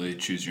absolutely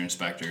choose your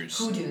inspectors.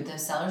 Who do? The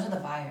sellers or the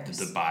buyers?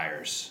 The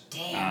buyers.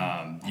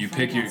 Damn. You I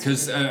pick find your that's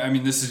because really- I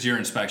mean this is your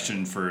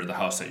inspection for the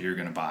house that you're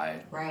going to buy.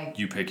 Right.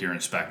 You pick your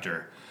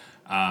inspector.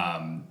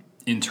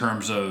 In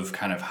terms of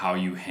kind of how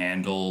you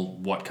handle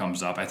what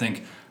comes up, I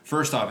think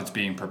first off it's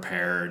being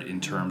prepared in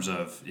terms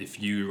of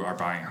if you are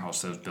buying a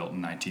house that was built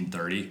in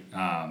 1930.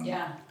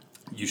 Yeah.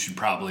 You should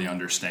probably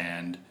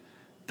understand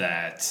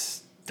that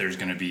there's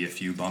going to be a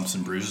few bumps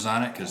and bruises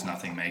on it because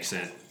nothing makes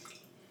it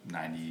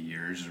 90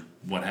 years or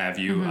what have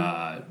you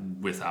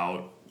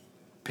without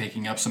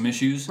picking up some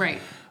issues. Right.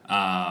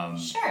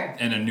 Sure.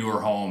 And a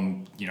newer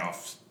home, you know,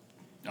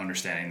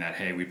 understanding that,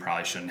 hey, we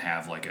probably shouldn't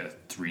have like a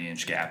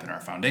 3-inch gap in our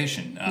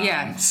foundation.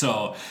 Yeah.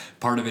 So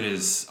part of it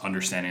is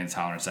understanding the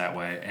tolerance that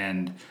way.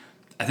 And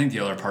I think the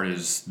other part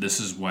is this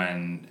is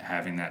when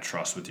having that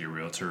trust with your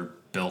realtor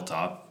built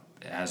up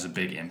has a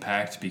big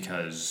impact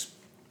because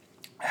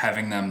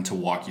having them to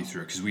walk you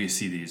through, because we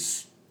see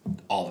these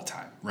all the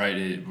time,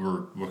 right?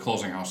 We're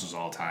closing houses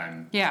all the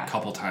time. Yeah.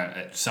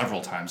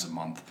 Several times a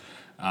month.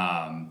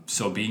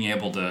 So being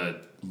able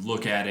to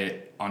look at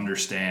it,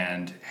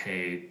 understand,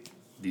 hey,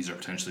 these are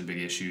potentially big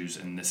issues,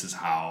 and this is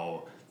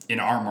how, in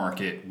our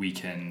market, we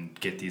can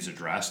get these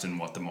addressed and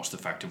what the most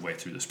effective way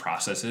through this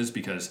process is,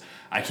 because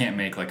I can't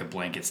make like a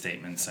blanket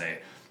statement and say,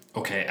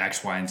 okay,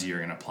 X, Y, and Z are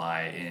going to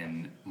apply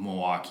in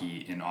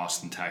Milwaukee, in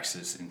Austin,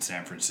 Texas, in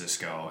San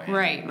Francisco, and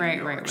Right, New right,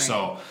 York. right, right.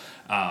 So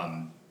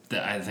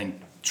I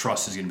think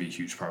trust is going to be a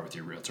huge part with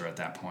your realtor at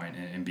that point,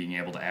 and being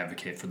able to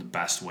advocate for the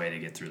best way to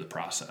get through the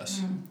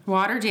process.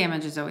 Water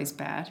damage is always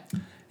bad.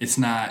 It's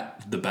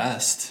not the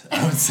best,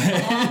 I would say.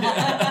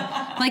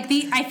 Like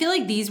I feel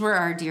like these were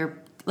our dear,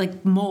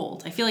 like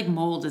mold. I feel like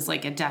mold is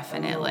like a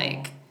definite,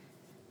 like,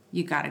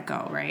 you gotta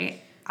go, right?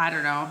 I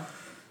don't know.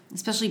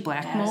 Especially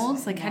black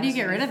molds. Like, how do you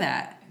get rid of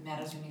that? It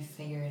matters when you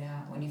figure it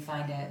out, when you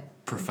find it.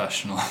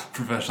 professional,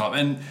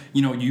 and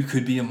you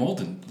could be a mold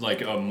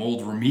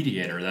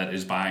remediator that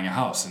is buying a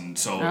house, and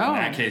so in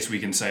that case we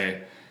can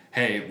say,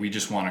 hey, we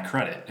just want a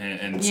credit,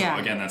 and so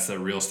again, that's the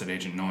real estate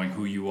agent knowing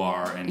who you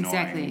are and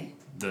knowing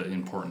the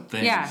important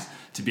things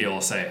to be able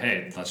to say,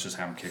 hey, let's just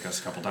have them kick us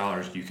a couple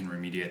dollars, you can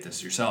remediate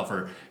this yourself.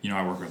 Or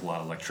I work with a lot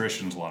of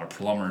electricians, a lot of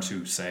plumbers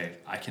who say,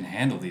 I can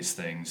handle these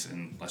things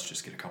and let's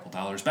just get a couple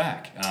dollars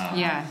back.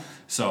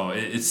 So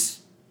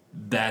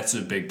that's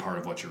a big part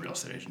of what your real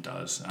estate agent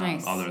does,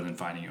 other than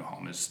finding you a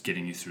home, is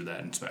getting you through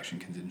that inspection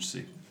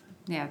contingency.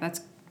 Yeah,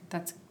 that's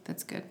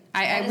good.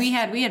 We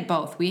had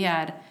both. We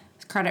had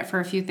credit for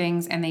a few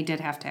things, and they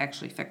did have to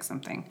actually fix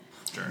something.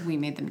 Sure. We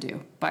made them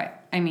do.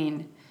 But I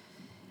mean,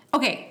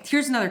 okay,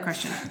 here's another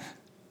question.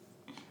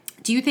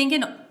 Do you think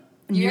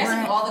you're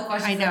asking all the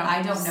questions that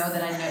I don't know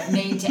that I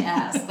need to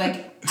ask?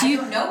 Like, I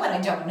don't know what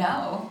I don't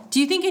know. Do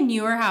you think a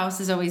newer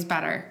house is always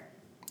better?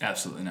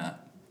 Absolutely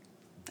not.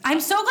 I'm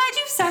so glad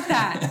you said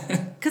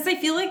that, because I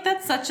feel like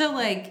that's such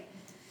a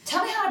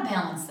Tell me how to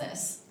balance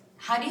this.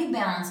 How do you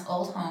balance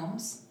old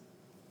homes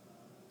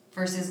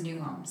versus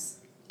new homes?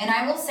 And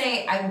I will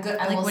say, I'm good.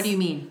 What do you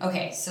mean?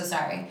 Okay, so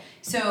sorry.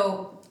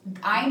 So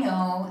I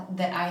know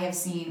that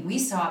we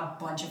saw a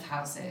bunch of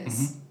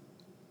houses,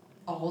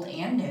 old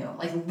and new,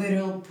 like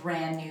literal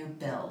brand new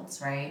builds,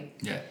 right?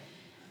 Yeah.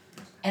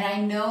 And I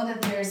know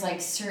that there's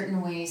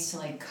certain ways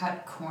to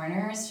cut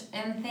corners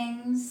and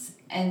things.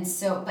 And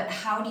so, but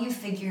how do you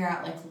figure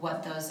out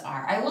what those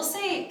are? I will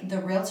say the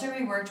realtor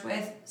we worked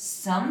with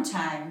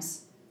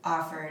sometimes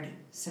offered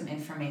some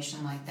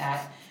information like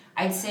that.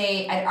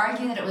 I'd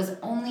argue that it was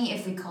only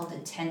if we called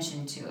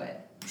attention to it.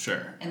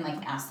 Sure. And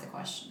asked the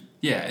question.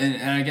 Yeah,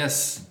 and I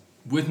guess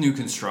with new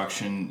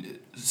construction,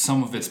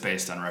 some of it's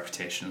based on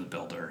reputation of the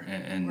builder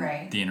and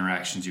the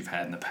interactions you've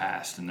had in the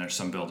past. And there's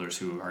some builders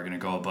who are going to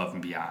go above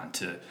and beyond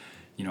to,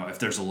 if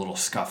there's a little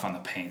scuff on the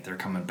paint, they're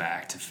coming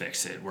back to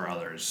fix it, where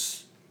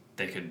others,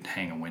 they could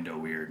hang a window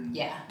weird and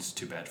it's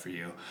too bad for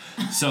you.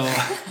 So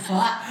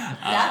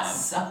that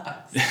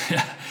sucks.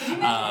 Yeah. Could you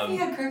imagine if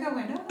you had crooked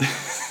windows?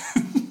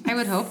 I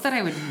would hope that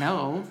I would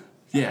know.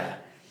 Yeah.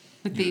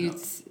 You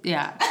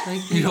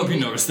hope you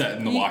noticed that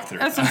in the walkthrough.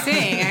 That's what I'm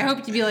saying. I hope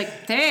you'd be like,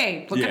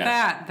 hey, look at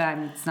that.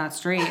 Then it's not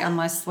straight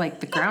unless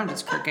the ground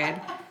is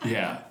crooked.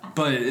 Yeah.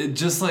 But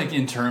just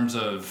in terms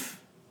of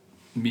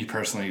me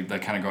personally,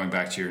 kind of going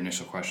back to your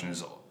initial question,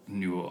 is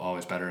new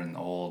always better than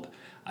old?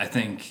 I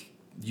think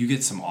you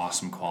get some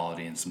awesome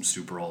quality in some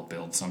super old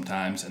builds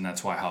sometimes, and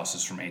that's why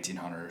houses from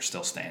 1800 are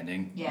still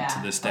standing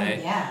to this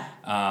day.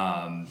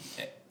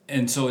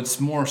 And so it's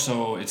more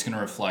so it's going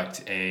to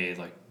reflect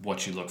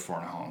what you look for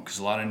in a home, because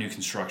a lot of new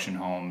construction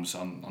homes,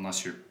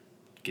 unless you're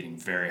getting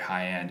very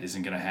high end,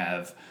 isn't going to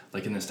have,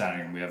 in this dining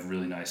room, we have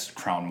really nice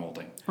crown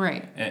molding.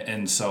 Right.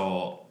 And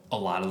so a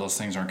lot of those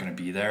things aren't going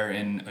to be there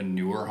in a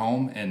newer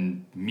home.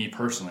 And me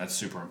personally, that's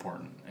super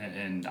important.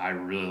 And I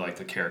really like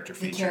the character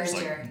features,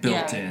 like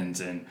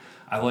built-ins. And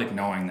I like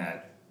knowing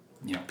that,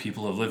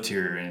 people have lived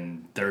here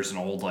and there's an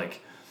old,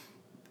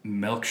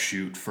 milk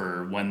chute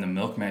for when the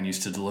milkman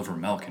used to deliver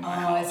milk in my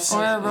house.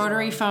 Or a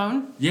rotary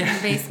phone in the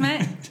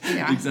basement.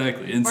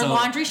 Exactly. And or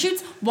laundry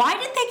chutes. Why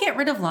did they get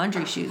rid of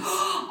laundry chutes?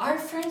 Our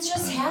friends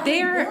just had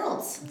them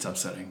built. It's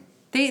upsetting.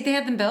 They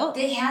had them built?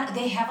 They have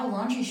a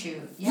laundry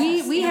chute.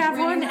 Yes. We have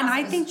one, and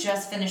I think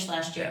just finished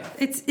last year.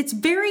 It's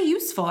very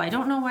useful. I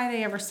don't know why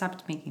they ever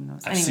stopped making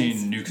those. I've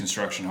seen new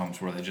construction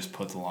homes where they just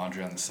put the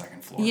laundry on the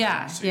second floor.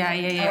 Yeah. So you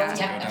I've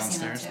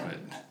downstairs, seen that too.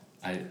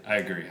 But I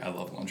agree. I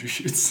love laundry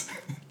chutes.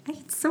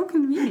 It's so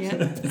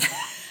convenient.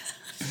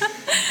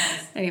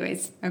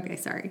 Anyways, okay,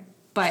 sorry.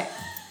 But,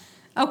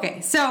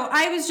 okay, so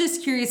I was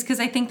just curious because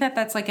I think that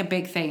that's a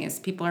big thing is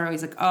people are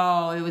always like,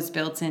 oh, it was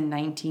built in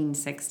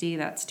 1960.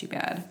 That's too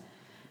bad.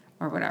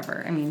 Or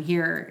whatever. I mean,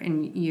 here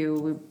and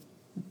you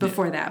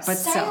before that. But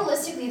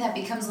stylistically, that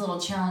becomes a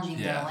little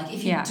challenging, though.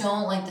 If you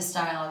don't like the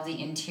style of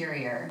the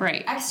interior.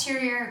 Right.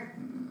 Exterior,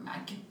 I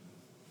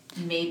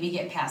could maybe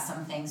get past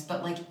some things.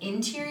 But,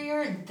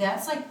 interior,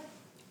 that's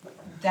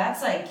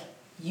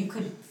you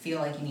could feel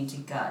like you need to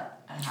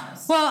gut a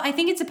house. Well, I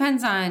think it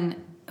depends on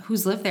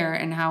who's lived there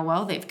and how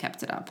well they've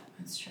kept it up.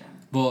 That's true.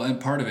 Well, and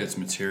part of it's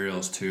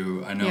materials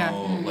too. I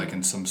know,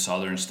 in some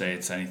southern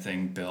states,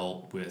 anything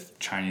built with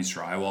Chinese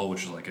drywall,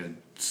 which is a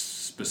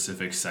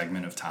specific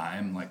segment of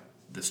time,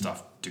 this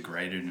stuff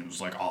degraded and it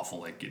was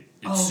awful.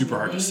 It's super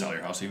hard to sell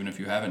your house even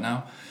if you have it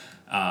now.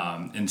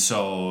 And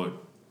so,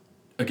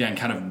 again,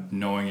 kind of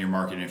knowing your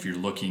market, if you're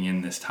looking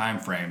in this time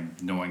frame,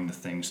 knowing the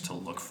things to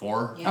look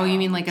for. Yeah. Oh, you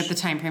mean at the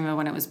time frame of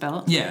when it was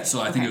built? Yeah, so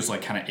I think it was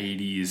kind of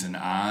 80s and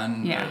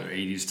on,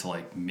 80s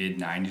to mid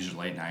 90s or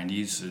late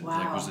 90s. It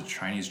was the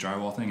Chinese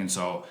drywall thing, and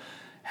so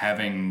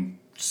having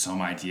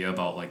some idea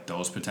about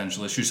those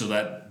potential issues. So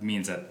that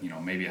means that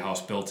maybe a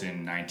house built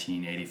in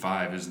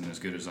 1985 isn't as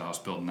good as a house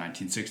built in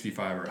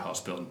 1965 or a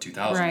house built in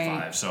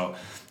 2005. Right. So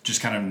just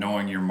kind of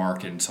knowing your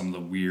market and some of the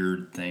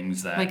weird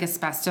things that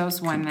asbestos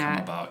come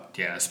about.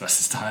 Yeah,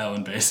 asbestos tile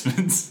in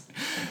basements.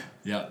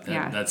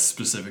 That's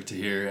specific to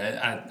here.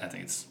 I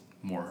think it's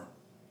more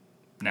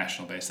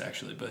national based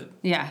actually, but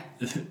Yeah.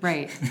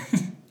 Right.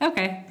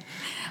 Okay.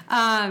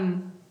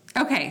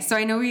 Okay. So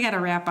I know we got to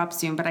wrap up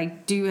soon, but I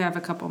do have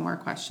a couple more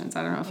questions.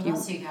 I don't know if What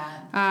else you got?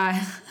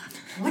 Uh,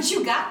 What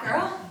you got,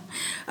 girl?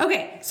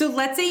 okay. So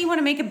let's say you want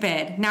to make a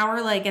bid. Now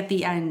we're like at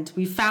the end.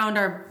 We found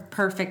our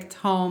perfect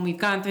home. We've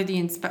gone through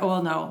the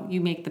well, no,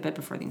 you make the bid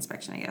before the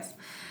inspection, I guess.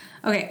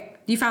 Okay.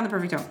 You found the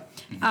perfect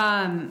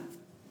home.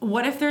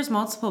 What if there's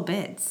multiple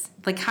bids?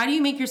 Like, how do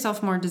you make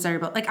yourself more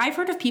desirable? Like, I've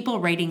heard of people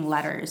writing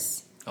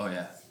letters. oh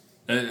yeah,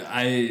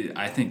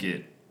 I think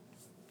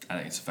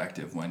it's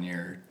effective when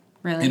you're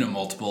Really? in a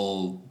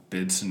multiple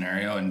bid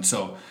scenario, and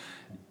so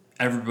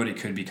everybody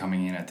could be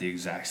coming in at the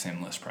exact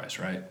same list price,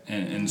 right?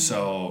 And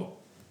so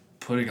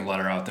putting a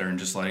letter out there and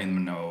just letting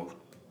them know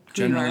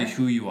generally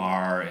who you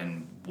are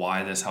and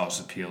why this house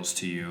appeals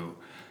to you,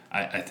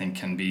 I think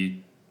can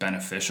be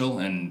beneficial.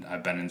 And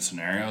I've been in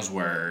scenarios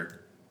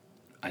where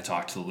I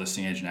talk to the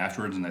listing agent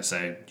afterwards and they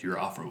say, your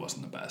offer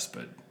wasn't the best,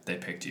 but they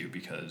picked you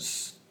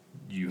because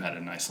you had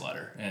a nice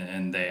letter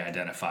and they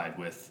identified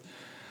with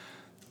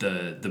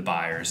the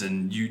buyers.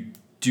 And you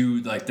do,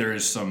 like, there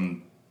is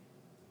some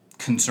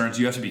concerns.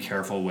 You have to be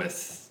careful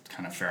with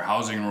kind of fair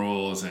housing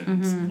rules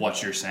and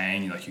what you're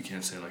saying. Like, you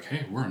can't say like,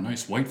 hey, we're a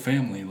nice white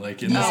family,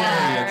 like in this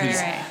area,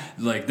 because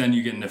like then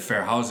you get into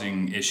fair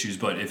housing issues.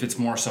 But if it's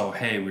more so,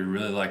 hey, we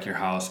really like your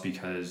house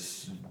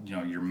because, you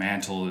know, your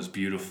mantle is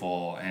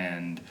beautiful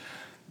and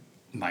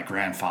my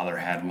grandfather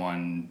had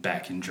one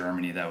back in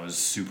Germany that was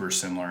super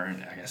similar.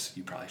 I guess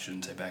you probably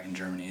shouldn't say back in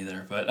Germany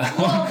either, but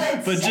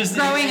but just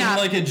growing in up,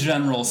 like a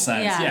general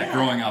sense. Yeah.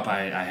 Growing up,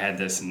 I had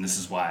this, and this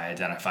is why I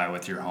identify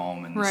with your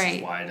home, and this Right.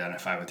 is why I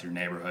identify with your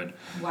neighborhood.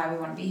 Why we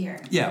want to be here.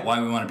 Yeah,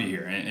 why we want to be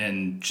here,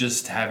 and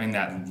just having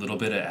that little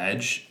bit of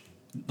edge,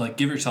 like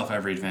give yourself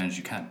every advantage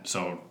you can.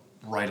 So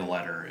write a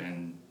letter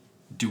and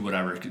do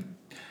whatever.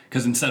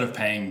 Because instead of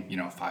paying,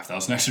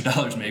 $5,000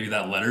 extra, maybe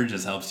that letter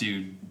just helps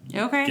you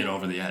get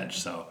over the edge.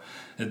 So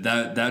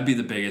that'd be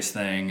the biggest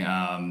thing.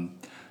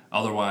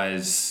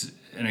 Otherwise,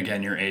 and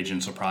again, your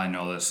agents will probably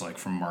know this like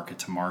from market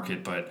to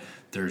market, but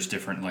there's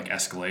different like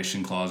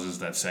escalation clauses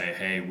that say,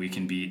 hey, we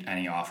can beat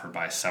any offer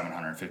by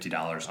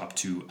 $750 up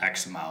to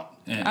X amount.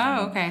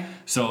 Okay.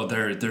 So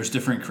there's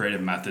different creative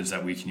methods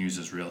that we can use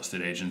as real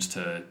estate agents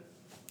to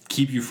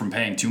keep you from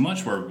paying too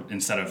much, where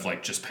instead of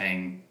like just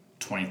paying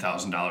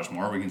 $20,000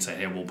 more, we can say,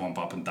 hey, we'll bump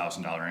up in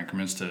 $1,000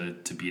 increments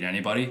to beat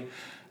anybody.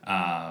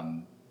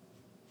 I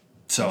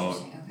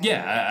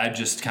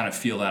just kind of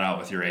feel that out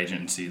with your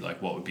agent and see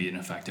like what would be an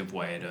effective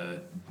way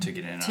to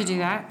get in to do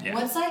that. Yeah.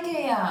 What's like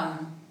a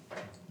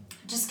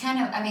just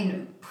kind of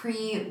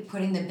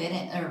putting the bid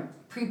in, or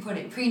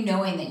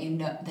pre-knowing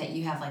that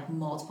you have like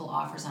multiple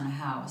offers on a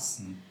house.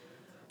 Mm-hmm.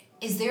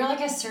 Is there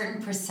like a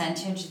certain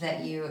percentage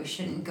that you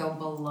shouldn't go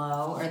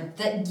below, or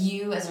that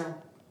you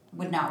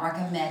would not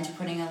recommend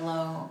putting a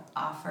low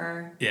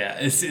offer? Yeah,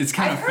 it's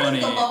kind of funny. I've heard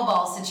of the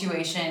lowball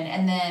situation,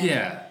 and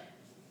then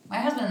my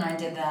husband and I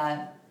did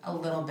that a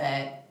little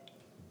bit.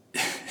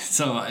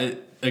 So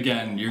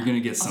again, you're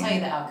gonna get some. I'll tell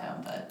you the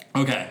outcome, but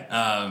okay.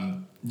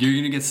 You're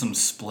gonna get some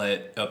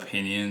split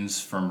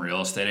opinions from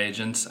real estate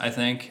agents, I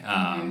think.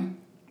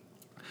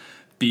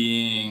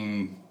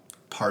 Being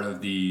part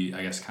of the,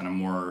 I guess, kind of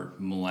more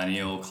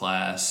millennial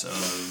class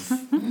of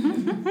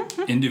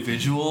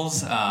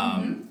individuals.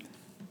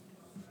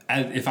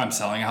 If I'm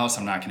selling a house,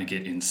 I'm not going to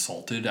get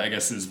insulted, I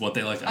guess is what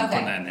they like. I'm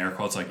putting that in air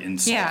quotes, like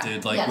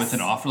insulted, with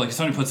an offer. Like if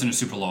somebody puts in a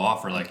super low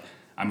offer, like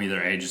I'm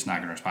either A, just not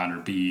going to respond,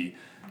 or B,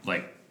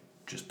 like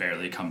just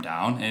barely come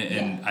down.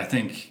 And I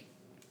think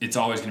it's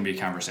always going to be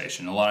a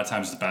conversation. A lot of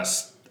times the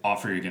best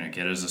offer you're going to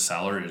get as a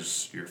seller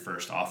is your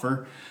first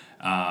offer.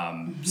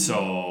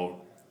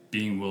 So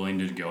being willing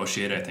to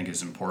negotiate, I think,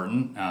 is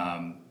important.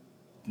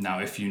 Now,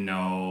 if you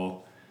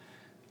know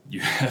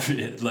you have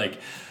it, like,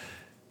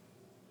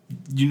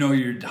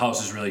 your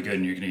house is really good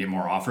and you're going to get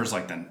more offers,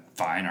 like, then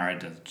fine, all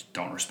right,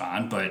 don't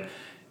respond. But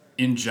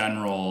in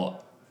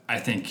general, I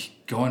think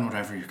go in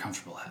whatever you're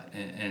comfortable at.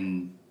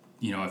 And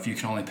if you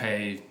can only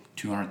pay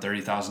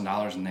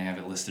 $230,000 and they have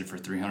it listed for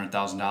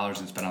 $300,000 and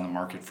it's been on the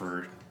market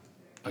for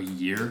a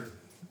year,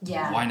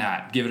 why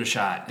not? Give it a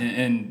shot.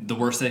 And the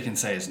worst they can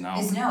say is no.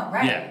 Is no,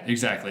 right. Yeah,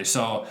 exactly.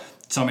 So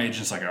some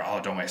agents like, oh,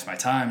 don't waste my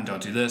time,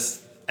 don't do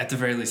this. At the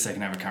very least, they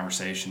can have a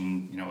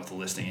conversation, with a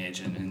listing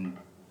agent and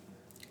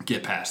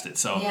get past it.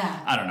 So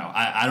I don't know.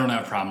 I don't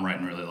have a problem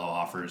writing really low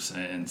offers,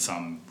 and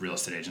some real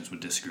estate agents would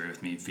disagree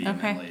with me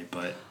vehemently,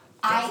 but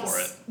go for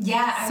it.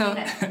 Yeah. So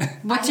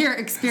what's your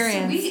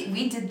experience? So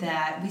we did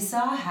that. We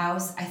saw a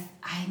house.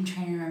 I'm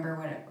trying to remember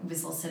what it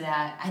was listed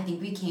at. I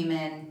think we came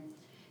in,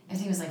 I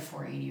think it was like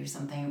 $480 or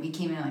something. We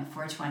came in at like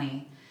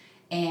 $420,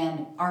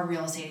 and our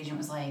real estate agent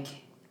was like,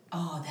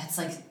 oh, that's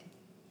like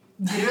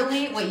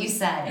literally what you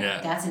said.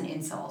 Yeah. That's an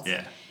insult.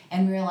 Yeah.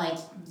 And we were like,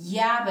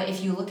 yeah, but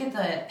if you look at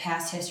the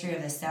past history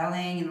of the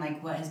selling and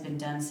like what has been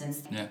done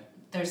since,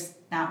 there's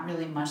not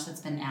really much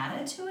that's been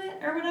added to it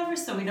or whatever.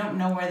 So we don't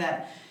know where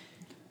that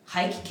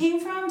hike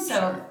came from.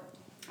 So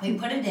we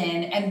put it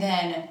in, and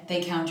then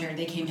they countered.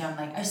 They came down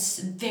like a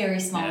very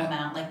small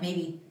amount, like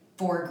maybe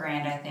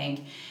 $4,000, I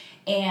think.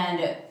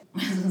 And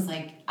my husband was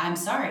like, I'm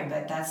sorry,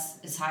 but that's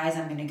as high as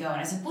I'm going to go.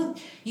 And I said, well,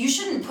 you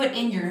shouldn't put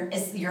in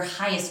your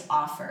highest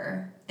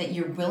offer that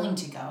you're willing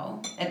to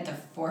go at the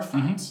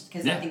forefront,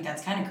 because I think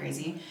that's kind of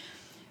crazy.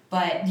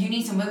 But you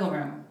need some wiggle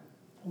room.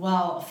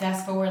 Well,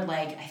 fast forward,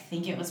 like, I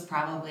think it was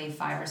probably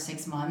 5 or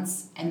 6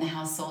 months, and the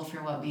house sold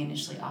for what we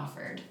initially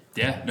offered.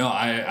 Yeah, no,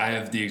 I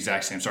have the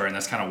exact same story, and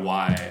that's kind of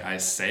why I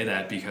say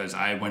that, because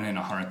I went in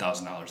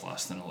 $100,000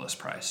 less than the list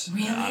price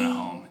Really? on a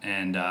home.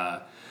 And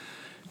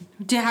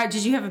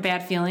Did you have a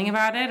bad feeling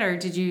about it, or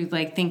did you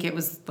like think it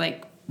was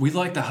like? we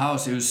liked the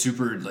house. It was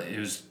super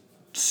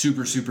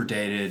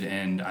dated,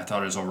 and I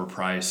thought it was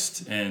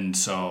overpriced. And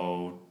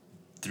so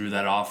threw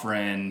that offer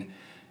in.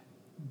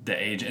 The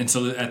age, and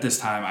so at this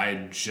time I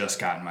had just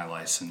gotten my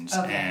license,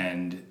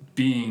 and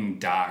being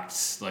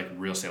docked, like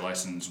real estate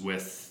license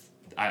with,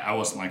 I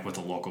wasn't like with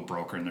a local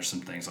broker, and there's some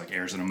things like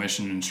errors and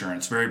omission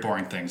insurance, very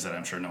boring things that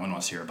I'm sure no one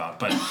wants to hear about,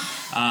 but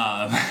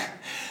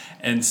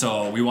and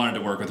so we wanted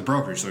to work with a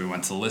broker, so we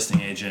went to the listing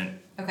agent,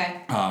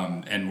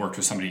 and worked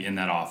with somebody in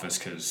that office,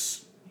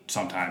 because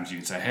sometimes you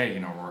can say, hey,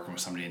 we're working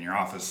with somebody in your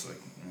office, like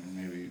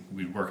maybe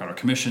we'd work out a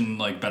commission,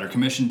 like better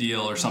commission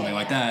deal or something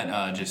like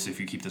that, just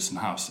if you keep this in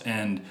the house.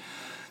 And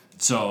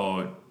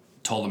so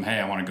told him, hey,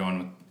 I want to go in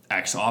with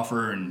X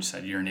offer, and he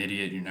said, you're an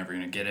idiot, you're never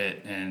going to get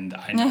it, and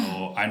I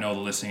know the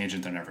listing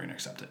agent, they're never going to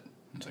accept it.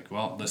 It's like,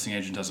 well, listing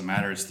agent doesn't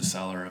matter, it's the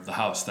seller of the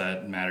house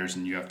that matters,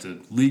 and you have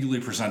to legally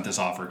present this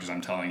offer, because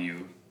I'm telling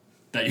you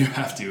that you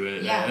have to.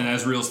 And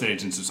as real estate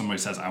agents, if somebody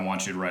says, I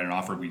want you to write an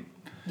offer,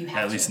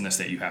 at least in this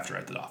state, you have to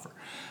write that offer.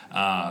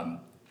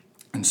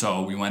 And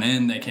so we went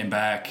in, they came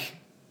back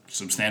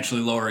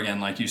substantially lower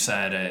again, like you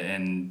said,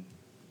 and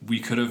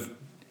we could have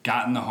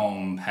gotten the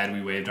home had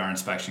we waived our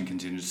inspection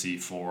contingency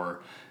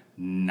for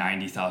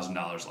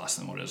 $90,000 less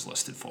than what it was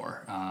listed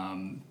for.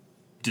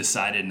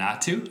 Decided not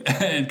to,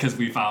 because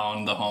we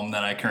found the home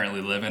that I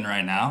currently live in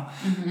right now.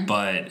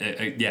 But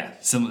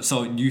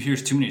so you hear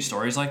too many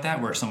stories like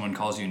that where someone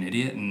calls you an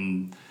idiot,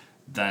 and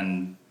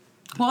then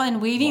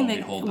and waiving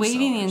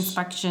the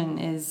inspection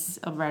is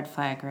a red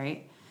flag,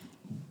 right?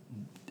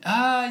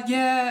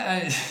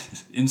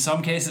 In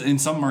some cases, in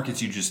some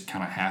markets, you just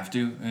kind of have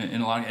to.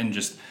 In a lot, and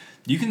just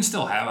you can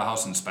still have a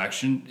house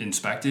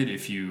inspected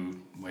if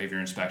you waive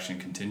your inspection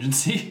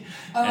contingency.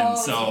 And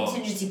so the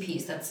contingency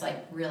piece, that's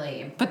like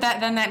really important. But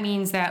that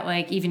means that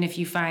like even if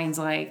you find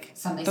like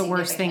something the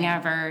worst thing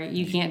ever,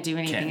 you can't do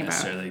anything can't about it.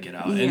 necessarily get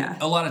out. Yeah.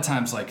 And a lot of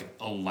times, like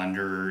a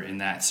lender in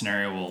that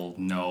scenario will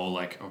know,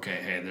 like, okay,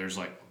 hey, there's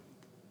like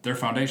their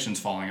foundation's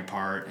falling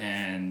apart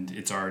and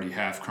it's already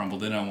half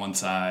crumbled in on one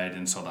side,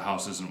 and so the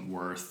house isn't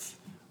worth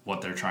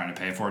what they're trying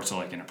to pay for it. So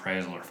like an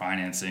appraisal or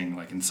financing,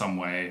 like in some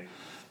way,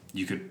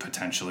 you could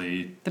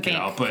potentially get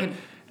out, but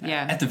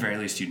at the very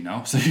least you'd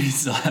know, so you can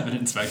still have it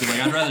inspected.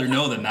 Like I'd rather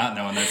know than not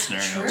know in that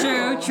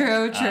scenario.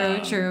 True.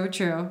 That is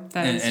true.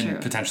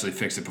 And potentially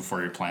fix it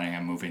before you're planning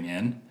on moving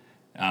in.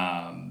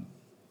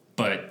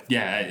 But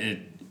yeah,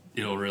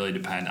 it'll really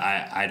depend.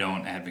 I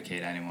don't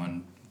advocate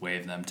anyone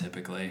waive them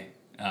typically.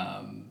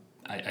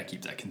 I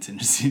keep that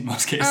contingency in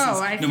most cases.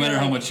 No matter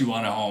how much you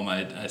want a home,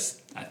 I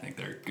think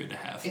they're good to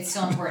have. It's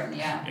still important,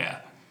 yeah. Yeah.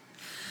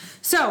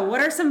 So, what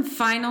are some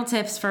final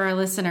tips for our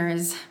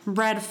listeners?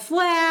 Red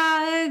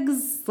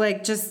flags,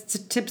 like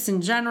just tips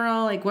in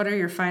general. Like, what are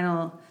your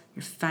final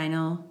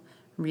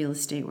real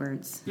estate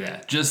words?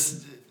 Yeah,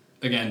 just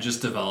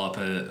develop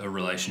a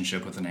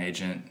relationship with an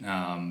agent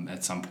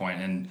at some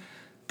point, and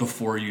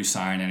before you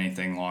sign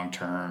anything long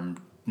term,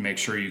 make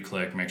sure you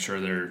click, make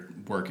sure they're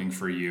working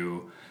for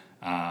you,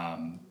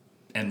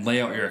 and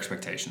lay out your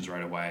expectations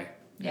right away.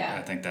 Yeah,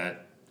 I think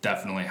that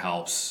definitely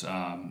helps.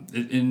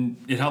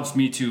 It helps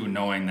me too,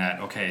 knowing that,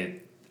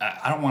 okay,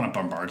 I don't want to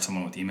bombard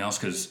someone with emails,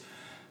 because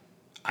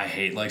I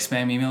hate like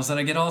spam emails that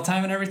I get all the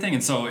time and everything.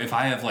 And so if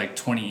I have like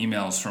 20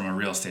 emails from a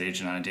real estate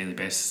agent on a daily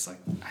basis, like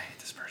I hate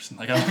this person,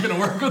 like I'm not going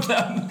to work with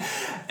them.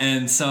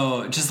 And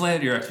so just lay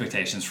out your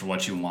expectations for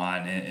what you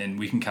want, and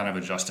we can kind of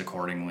adjust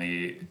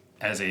accordingly.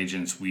 As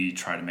agents, we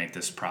try to make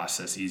this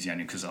process easy on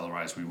you, because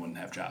otherwise we wouldn't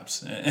have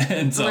jobs.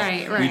 And so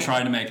we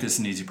try to make this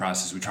an easy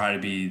process. We try to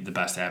be the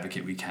best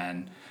advocate we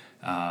can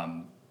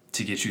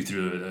to get you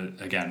through,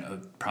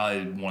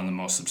 probably one of the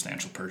most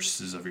substantial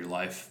purchases of your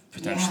life,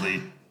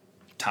 potentially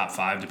top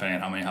 5, depending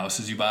on how many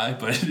houses you buy.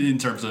 But in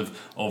terms of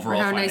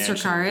overall financial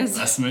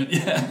investment,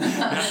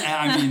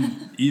 I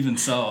mean, even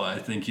so, I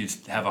think you'd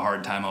have a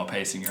hard time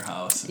outpacing your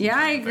house. Yeah,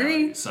 I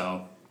agree.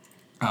 So,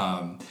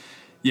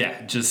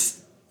 just...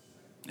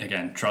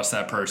 Again, trust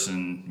that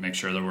person, make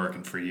sure they're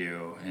working for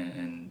you,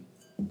 and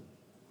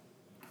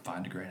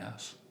find a great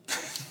house.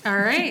 All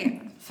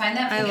right. Find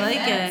that picket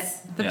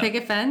fence. It. The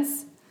picket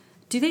fence.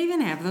 Do they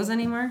even have those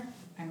anymore?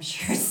 I'm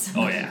sure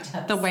somebody does.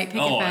 The white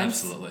picket fence? Oh,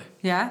 absolutely.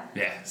 Yeah?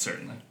 Yeah,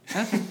 certainly.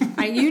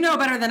 Okay. You know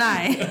better than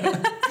I.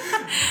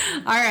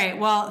 All right.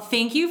 Well,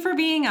 thank you for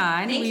being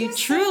on. We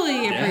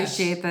truly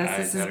appreciate this.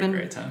 This has been a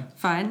great time.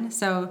 Fun.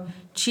 So,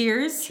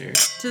 cheers.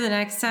 To the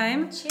next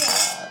time.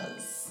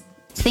 Cheers.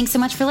 Thanks so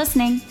much for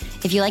listening.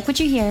 If you like what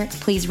you hear,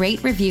 please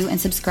rate, review, and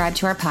subscribe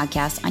to our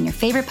podcast on your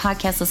favorite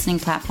podcast listening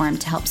platform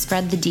to help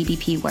spread the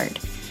DBP word.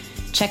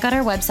 Check out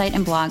our website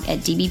and blog at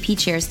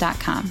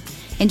dbpcheers.com.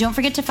 And don't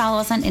forget to follow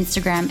us on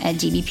Instagram at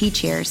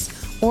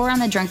dbpcheers or on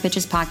the Drunk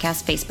Bitches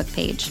Podcast Facebook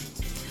page.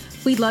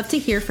 We'd love to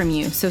hear from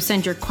you, so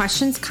send your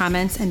questions,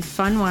 comments, and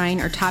fun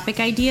wine or topic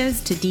ideas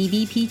to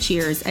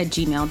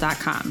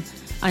dbpcheers@gmail.com.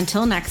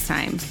 Until next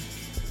time,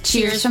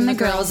 Cheers from the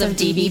girls of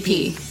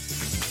DBP.